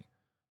excites me.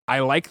 I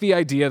like the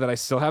idea that I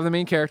still have the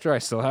main character, I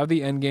still have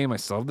the end game, I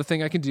still have the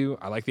thing I can do.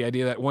 I like the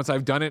idea that once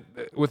I've done it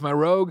with my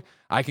rogue,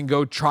 I can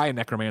go try a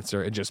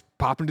necromancer and just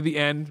pop into the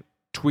end,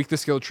 tweak the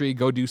skill tree,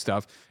 go do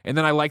stuff. And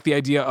then I like the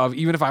idea of,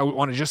 even if I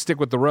want to just stick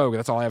with the rogue,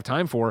 that's all I have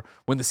time for,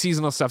 when the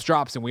seasonal stuff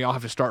drops and we all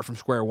have to start from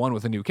square one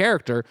with a new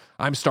character,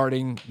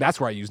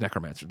 that's where I use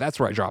necromancer. That's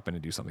where I drop in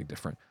and do something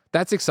different.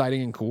 That's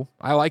exciting and cool.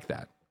 I like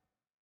that.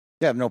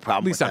 Yeah, I have no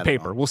problem. At least with on that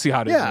paper. We'll see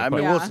how it is. Yeah, I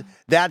mean,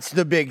 that's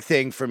the big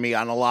thing for me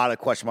on a lot of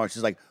question marks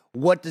is like,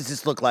 what does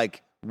this look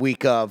like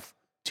week of,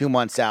 2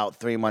 months out,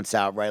 3 months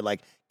out, right?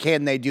 Like,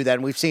 can they do that?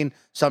 And we've seen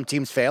some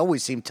teams fail.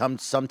 We've seen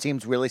some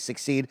teams really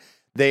succeed.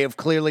 They have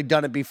clearly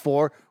done it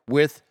before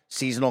with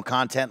seasonal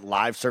content,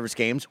 live service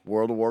games,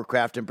 World of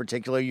Warcraft in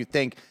particular. You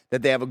think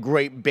that they have a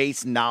great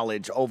base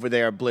knowledge over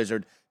there at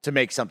Blizzard to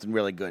make something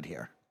really good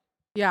here.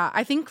 Yeah,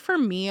 I think for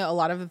me, a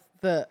lot of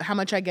how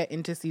much I get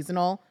into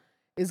seasonal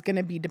is going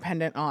to be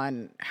dependent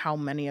on how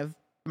many of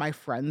my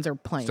friends are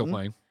playing. Still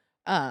playing.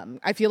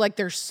 I feel like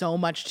there's so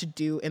much to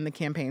do in the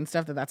campaign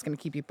stuff that's going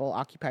to keep people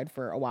occupied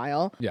for a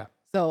while. Yeah.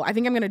 So I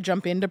think I'm going to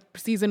jump into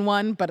season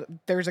 1, but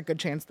there's a good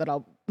chance that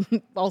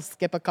I'll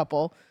skip a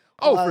couple.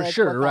 Oh, for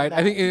sure, right?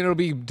 I think it'll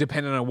be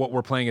dependent on what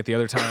we're playing at the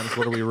other times,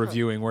 what are we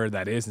reviewing, where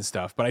that is and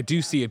stuff. But I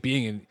do see it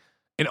being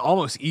an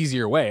almost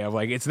easier way of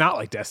like, it's not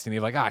like Destiny,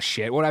 like,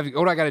 shit, what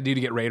do I got to do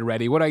to get raid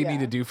ready? What do I need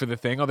to do for the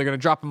thing? Oh, they're going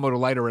to drop a mode of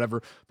light or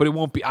whatever, but it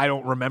won't be, I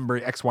don't remember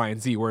X, Y,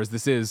 and Z, whereas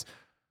this is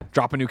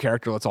drop a new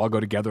character, let's all go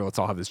together, let's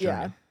all have this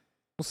journey. Yeah.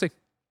 We'll see.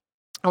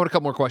 I want a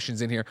couple more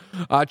questions in here.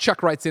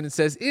 Chuck writes in and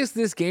says, is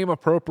this game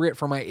appropriate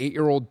for my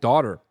 8-year-old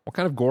daughter? What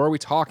kind of gore are we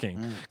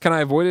talking? Can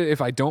I avoid it if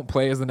I don't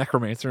play as the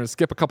necromancer and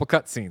skip a couple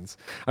cutscenes?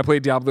 I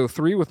played Diablo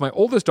 3 with my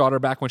oldest daughter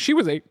back when she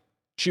was 8.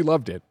 She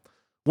loved it.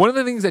 One of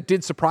the things that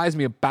did surprise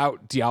me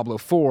about Diablo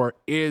 4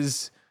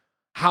 is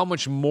how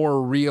much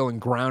more real and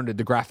grounded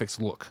the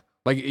graphics look.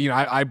 Like, you know,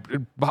 I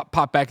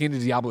popped back into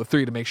Diablo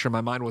 3 to make sure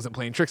my mind wasn't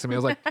playing tricks on me. I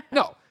was like,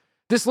 no.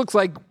 This looks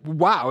like,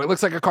 wow, it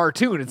looks like a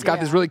cartoon. It's got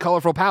this really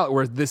colorful palette,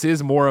 whereas this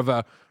is more of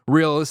a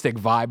realistic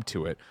vibe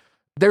to it.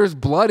 There's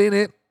blood in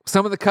it.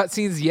 Some of the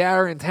cutscenes,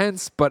 are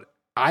intense, but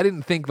I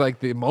didn't think like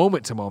the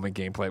moment-to-moment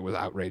gameplay was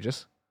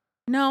outrageous.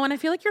 No, and I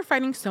feel like you're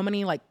fighting so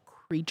many like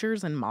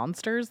creatures and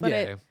monsters that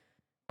it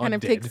kind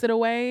of takes it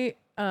away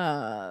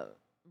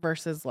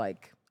versus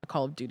like a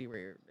Call of Duty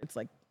where it's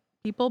like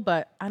people,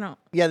 but I don't.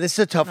 Yeah, this is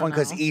a tough one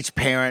because each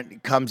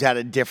parent comes at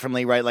it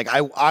differently, right? Like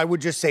I would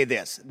just say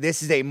this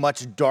is a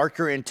much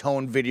darker in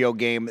tone video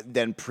game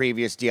than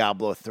previous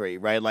Diablo 3,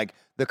 right? Like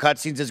the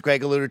cutscenes, as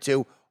Greg alluded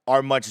to,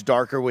 are much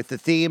darker with the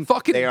theme.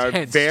 They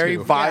are very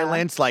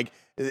violent. Yeah. Like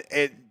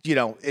it, you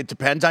know, it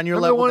depends on your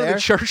level there. The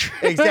church.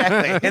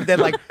 Exactly. And then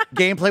like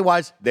gameplay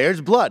wise,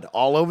 there's blood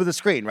all over the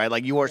screen, right?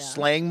 Like you are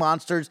slaying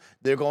monsters,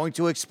 they're going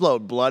to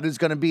explode. Blood is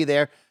going to be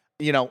there,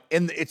 you know,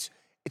 and it's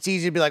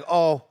easy to be like,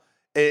 oh,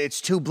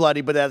 it's too bloody,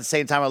 but at the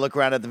same time, I look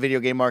around at the video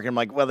game market and I'm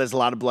like, well, there's a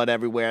lot of blood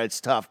everywhere.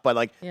 It's tough, but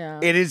like,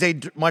 it is a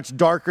much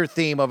darker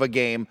theme of a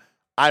game.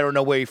 I don't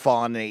know where you fall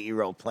on an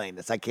 8-year-old playing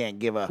this. I can't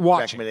give a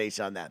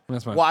recommendation on that.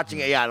 That's fine. Watching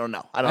it, I don't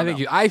know.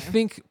 I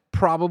think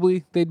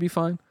probably they'd be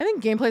fine. I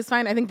think gameplay's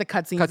fine. I think the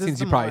cutscenes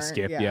you probably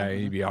skip. Yeah,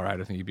 you'd be all right.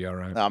 I think you'd be all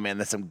right. Oh man,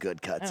 there's some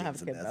good cutscenes. I don't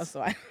have kids though,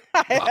 so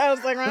I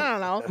was like, I don't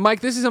know. Mike,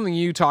 this is something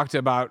you talked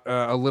about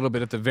a little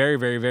bit at the very,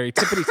 very, very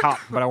tippity top,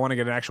 but I want to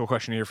get an actual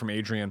question here from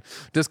Adrian.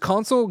 Does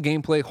console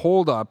gameplay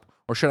hold up,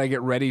 or should I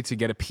get ready to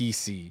get a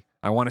PC?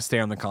 I want to stay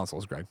on the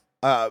consoles, Greg.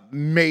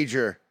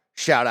 Major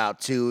shout out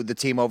to the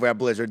team over at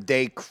Blizzard.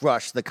 They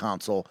crushed the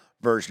console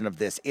version of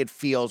this. It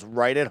feels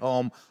right at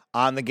home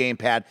on the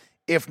gamepad,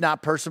 if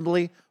not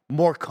personally,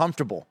 more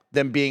comfortable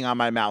than being on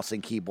my mouse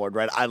and keyboard,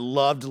 right? I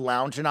loved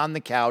lounging on the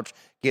couch,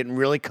 getting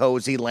really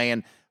cozy,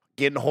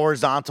 getting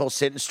horizontal,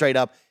 sitting straight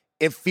up.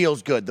 It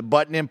feels good. The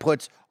button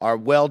inputs are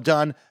well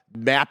done,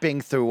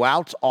 mapping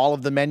throughout all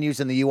of the menus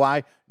in the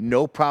UI,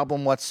 no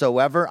problem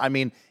whatsoever. I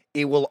mean,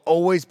 it will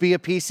always be a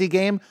PC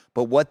game,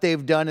 but what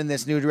they've done in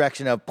this new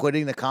direction of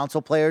putting the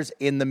console players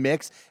in the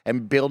mix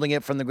and building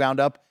it from the ground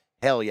up,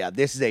 hell yeah,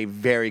 this is a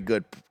very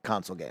good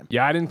console game.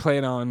 Yeah, I didn't play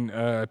it on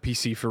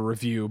PC for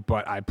review,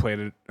 but I played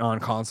it on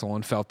console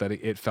and felt that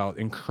it felt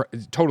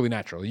totally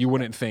natural. You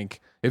wouldn't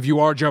think, if you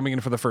are jumping in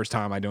for the first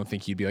time, I don't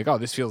think you'd be like, oh,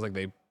 this feels like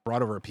they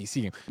brought over a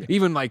PC game. Yeah.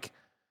 Even like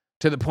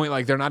to the point,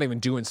 like they're not even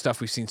doing stuff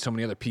we've seen so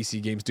many other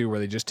PC games do where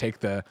they just take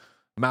the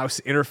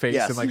mouse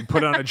interface and like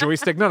put it on a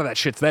joystick. None of that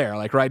shit's there.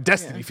 Like, right?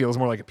 Destiny feels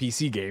more like a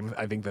PC game,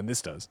 I think, than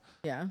this does.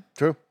 Yeah.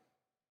 True.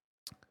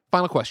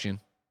 Final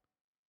question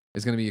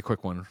is going to be a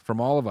quick one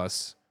from all of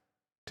us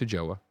to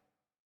Joa.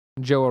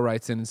 Joa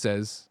writes in and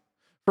says,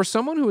 for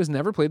someone who has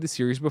never played the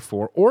series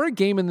before or a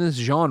game in this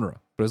genre,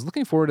 but is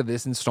looking forward to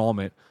this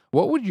installment,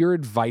 what would your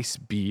advice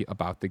be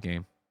about the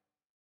game?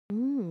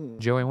 Ooh.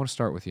 Joey, I want to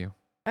start with you.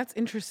 That's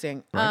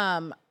interesting.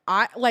 Right?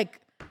 I like,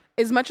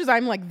 as much as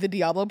I'm like the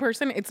Diablo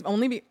person,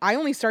 I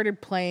only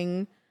started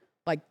playing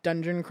like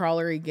dungeon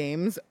crawlery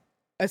games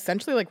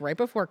essentially like right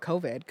before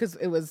COVID because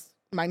it was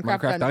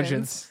Minecraft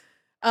Dungeons.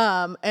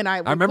 And I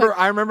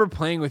remember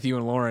playing with you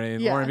and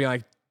Lauren Lauren being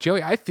like,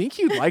 Joey, I think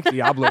you'd like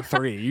Diablo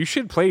 3. You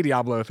should play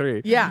Diablo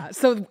 3. Yeah.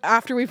 So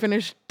after we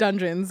finished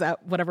Dungeons,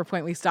 at whatever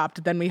point we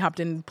stopped, then we hopped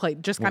in and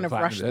played, just kind of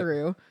rushed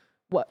through.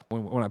 What?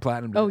 When I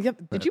platinumed it. Oh, yeah.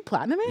 Did you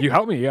platinum it? You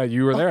helped me. Yeah,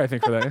 you were there, I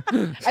think, for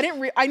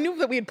that. I knew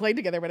that we had played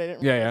together, but I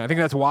didn't. Yeah. I think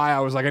that's why I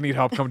was like, I need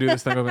help. Come do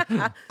this thing.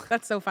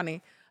 That's so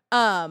funny.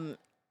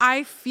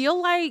 I feel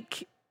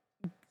like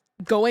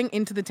going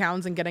into the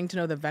towns and getting to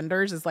know the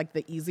vendors is like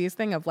the easiest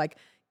thing of like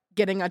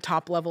getting a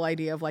top level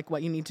idea of like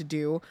what you need to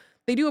do.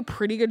 They do a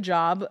pretty good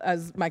job,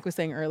 as Mike was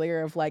saying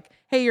earlier, of like,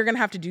 hey, you're going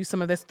to have to do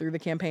some of this through the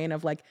campaign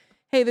of like,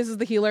 hey, this is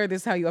the healer.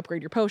 This is how you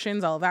upgrade your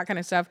potions, all of that kind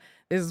of stuff.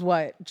 This is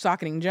what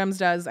Socketing Gems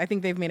does. I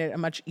think they've made it a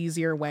much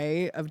easier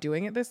way of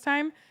doing it this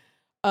time.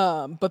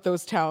 But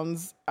those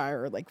towns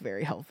are like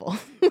very helpful.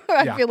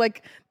 I feel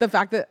like the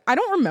fact that I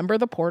don't remember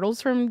the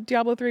portals from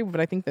Diablo 3, but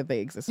I think that they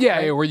exist.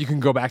 Yeah, where you can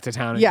go back to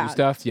town and do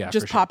stuff. Yeah,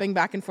 just popping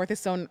back and forth is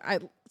so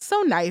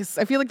nice.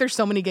 I feel like there's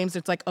so many games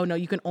that's like, oh no,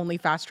 you can only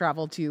fast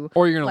travel to,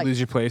 or you're gonna lose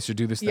your place or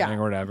do this thing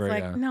or whatever.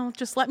 It's like, no,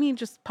 just let me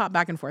just pop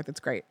back and forth. It's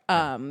great.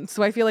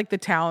 So I feel like the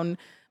town,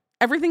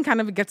 everything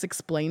kind of gets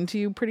explained to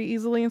you pretty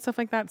easily and stuff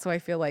like that. So I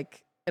feel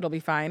like it'll be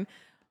fine.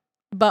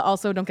 But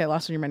also don't get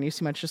lost in your menus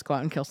too much. Just go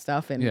out and kill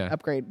stuff and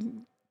upgrade.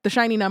 The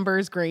shiny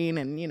numbers, green,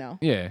 and all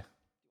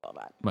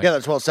that. Mike. Yeah,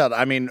 that's well said.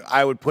 I mean,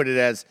 I would put it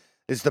as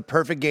it's the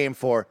perfect game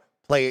for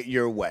play it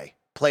your way.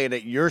 Play it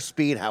at your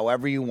speed,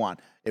 however you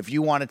want. If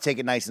you want to take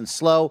it nice and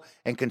slow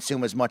and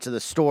consume as much of the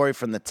story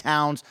from the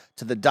towns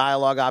to the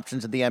dialogue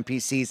options of the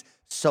NPCs,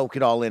 soak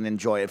it all in,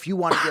 enjoy it. If you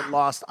want to get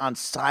lost on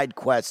side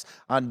quests,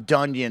 on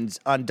dungeons,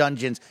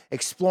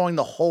 exploring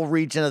the whole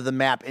region of the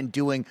map and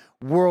doing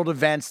world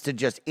events to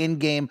just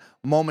in-game,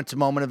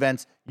 moment-to-moment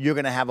events, you're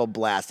going to have a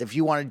blast. If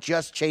you want to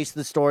just chase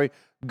the story,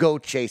 go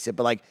chase it.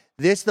 But like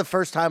this is the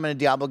first time in a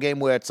Diablo game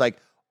where it's like,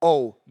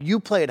 oh, you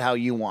play it how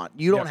you want.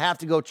 You don't have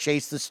to go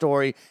chase the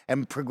story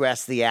and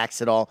progress the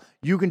acts at all.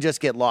 You can just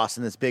get lost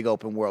in this big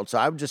open world. So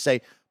I would just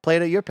say, play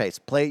it at your pace.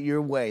 Play it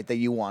your way that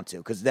you want to,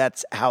 because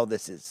that's how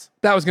this is.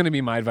 That was going to be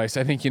my advice.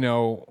 I think,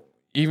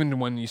 even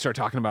when you start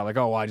talking about like,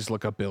 oh, well, I just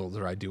look up builds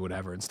or I do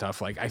whatever and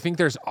stuff, like I think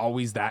there's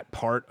always that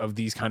part of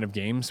these kind of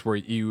games where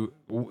you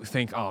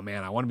think, oh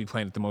man, I want to be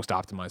playing it the most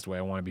optimized way.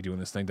 I want to be doing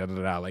this thing,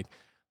 Like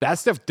that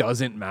stuff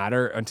doesn't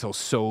matter until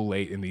so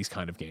late in these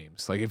kind of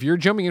games. Like if you're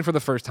jumping in for the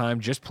first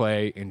time, just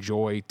play,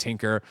 enjoy,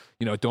 tinker.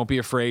 Don't be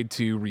afraid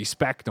to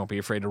respec. Don't be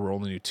afraid to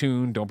roll a new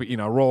tune. Don't be,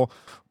 roll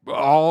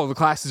all the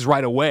classes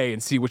right away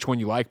and see which one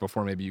you like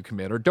before maybe you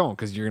commit or don't,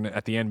 because you're gonna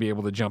at the end be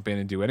able to jump in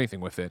and do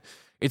anything with it.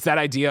 It's that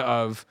idea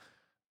of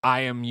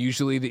I am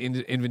usually the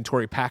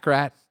inventory pack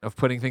rat of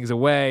putting things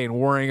away and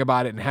worrying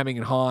about it and hemming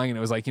and hawing. And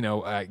it was like,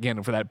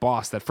 again, for that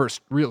boss, that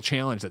first real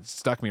challenge that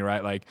stuck me,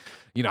 right? Like,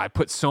 I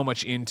put so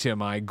much into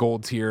my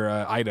gold tier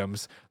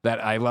items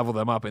that I leveled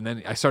them up. And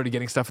then I started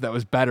getting stuff that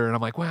was better. And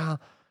I'm like, well,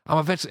 I'm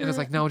eventually, and it's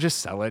like, no, just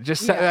sell it.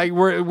 Just sell, like,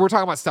 we're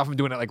talking about stuff I'm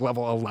doing at like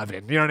level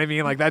 11. You know what I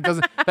mean? Like that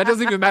doesn't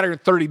even matter in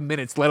 30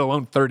 minutes, let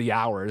alone 30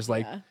 hours.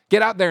 Like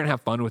get out there and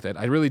have fun with it.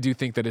 I really do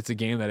think that it's a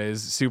game that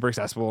is super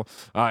accessible.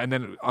 And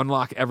then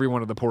unlock every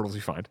one of the portals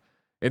you find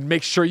and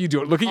make sure you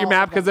do it. Look at your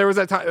map. Because there was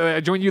that time I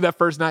joined you that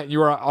first night and you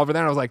were over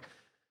there and I was like,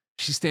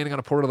 she's standing on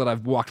a portal that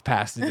I've walked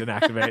past and didn't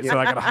activate. So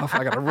I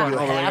gotta run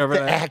all the way over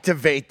there.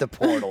 Activate the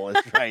portal.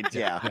 It's right.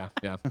 Yeah.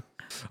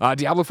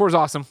 Diablo 4 is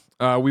awesome.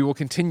 We will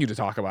continue to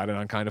talk about it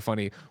on Kind of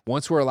Funny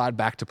once we're allowed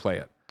back to play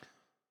it.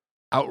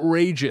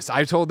 outrageous.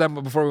 I told them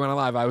before we went on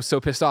live, I was so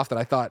pissed off that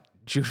I thought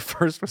June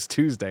 1st was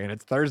Tuesday and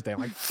it's Thursday. I'm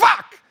like,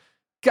 fuck!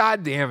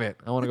 God damn it.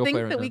 I want to go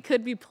play right that now. we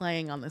could be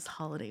playing on this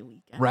holiday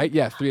weekend. Right?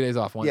 Yeah, 3 days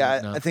off.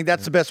 I think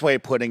that's the best way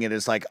of putting it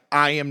is like,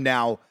 I am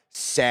now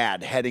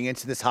sad heading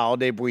into this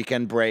holiday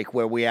weekend break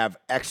where we have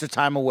extra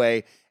time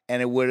away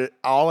and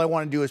all I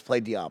want to do is play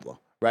Diablo,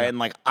 right? Yeah. And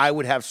like, I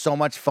would have so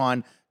much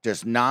fun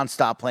just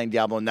nonstop playing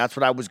Diablo, and that's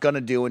what I was going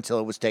to do until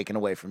it was taken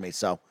away from me.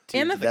 So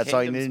that's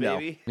all you need to know.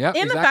 Yeah,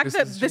 and the fact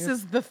that this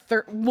is the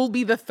will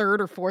be the third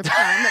or fourth time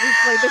that we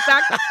played this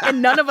act,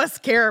 and none of us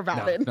care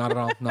about it. Not at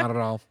all. Not at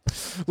all.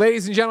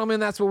 Ladies and gentlemen,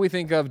 that's what we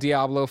think of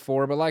Diablo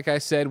 4. But like I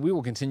said, we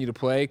will continue to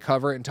play,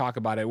 cover it, and talk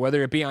about it,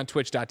 whether it be on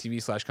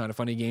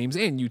twitch.tv/kindoffunnygames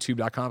and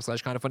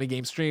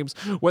youtube.com/kindoffunnygames streams,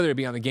 whether it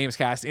be on the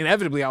Gamescast.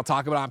 Inevitably, I'll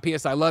talk about it on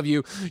PS I Love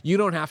You. You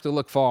don't have to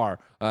look far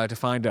to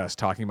find us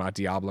talking about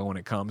Diablo when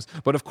it comes.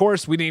 But of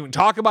course, we didn't even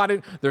talk about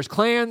it. There's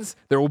clans.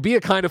 There will be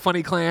a Kind of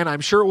Funny clan.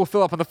 I'm sure it will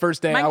fill up on the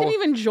first day. Mike didn't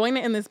even join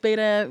it in this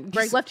beta.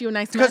 Greg left you a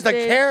nice message. Because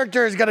the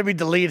character is going to be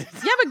deleted.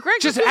 Yeah, but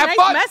Greg just left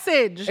you a nice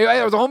message.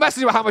 There was a whole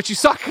message about how much you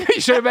suck. You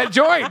should have been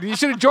joined. You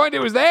should have joined.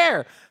 It was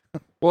there.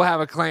 We'll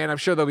have a clan. I'm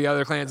sure there'll be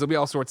other clans. There'll be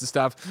all sorts of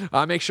stuff.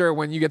 Make sure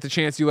when you get the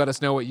chance, you let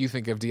us know what you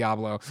think of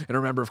Diablo. And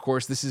remember, of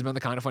course, this has been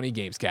the Kind of Funny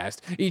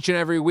Gamescast. Each and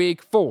every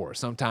week, 4,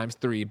 sometimes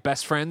 3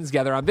 best friends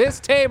gather on this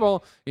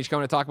table, each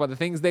coming to talk about the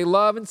things they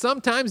love and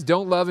sometimes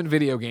don't love in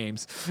video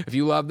games. If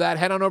you love that,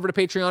 head on over to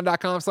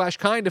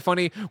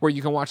patreon.com/kindafunny, where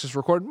you can watch us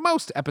record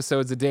most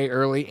episodes a day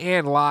early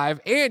and live,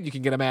 and you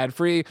can get them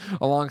ad-free,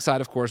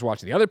 alongside, of course,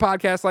 watching the other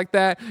podcasts like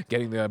that,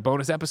 getting the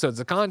bonus episodes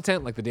of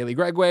content like the Daily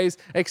Gregways,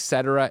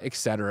 etc.,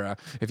 etc.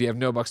 If you have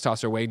no bucks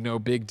tossed our way, no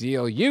big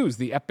deal. Use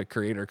the Epic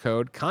creator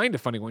code, Kind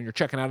of Funny, when you're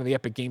checking out in the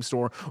Epic Game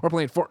Store or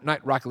playing Fortnite,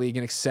 Rocket League,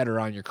 and etc.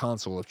 on your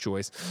console of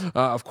choice.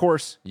 Of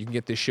course, you can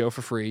get this show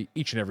for free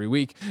each and every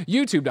week.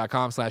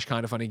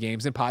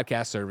 YouTube.com/kindoffunnygames and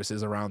podcast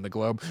services around the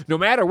globe. No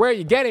matter where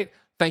you get it,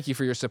 thank you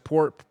for your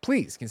support.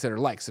 Please consider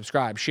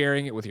subscribe,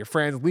 sharing it with your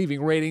friends,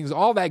 leaving ratings,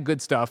 all that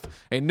good stuff.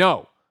 And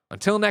no,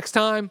 until next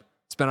time,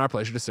 it's been our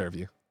pleasure to serve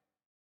you.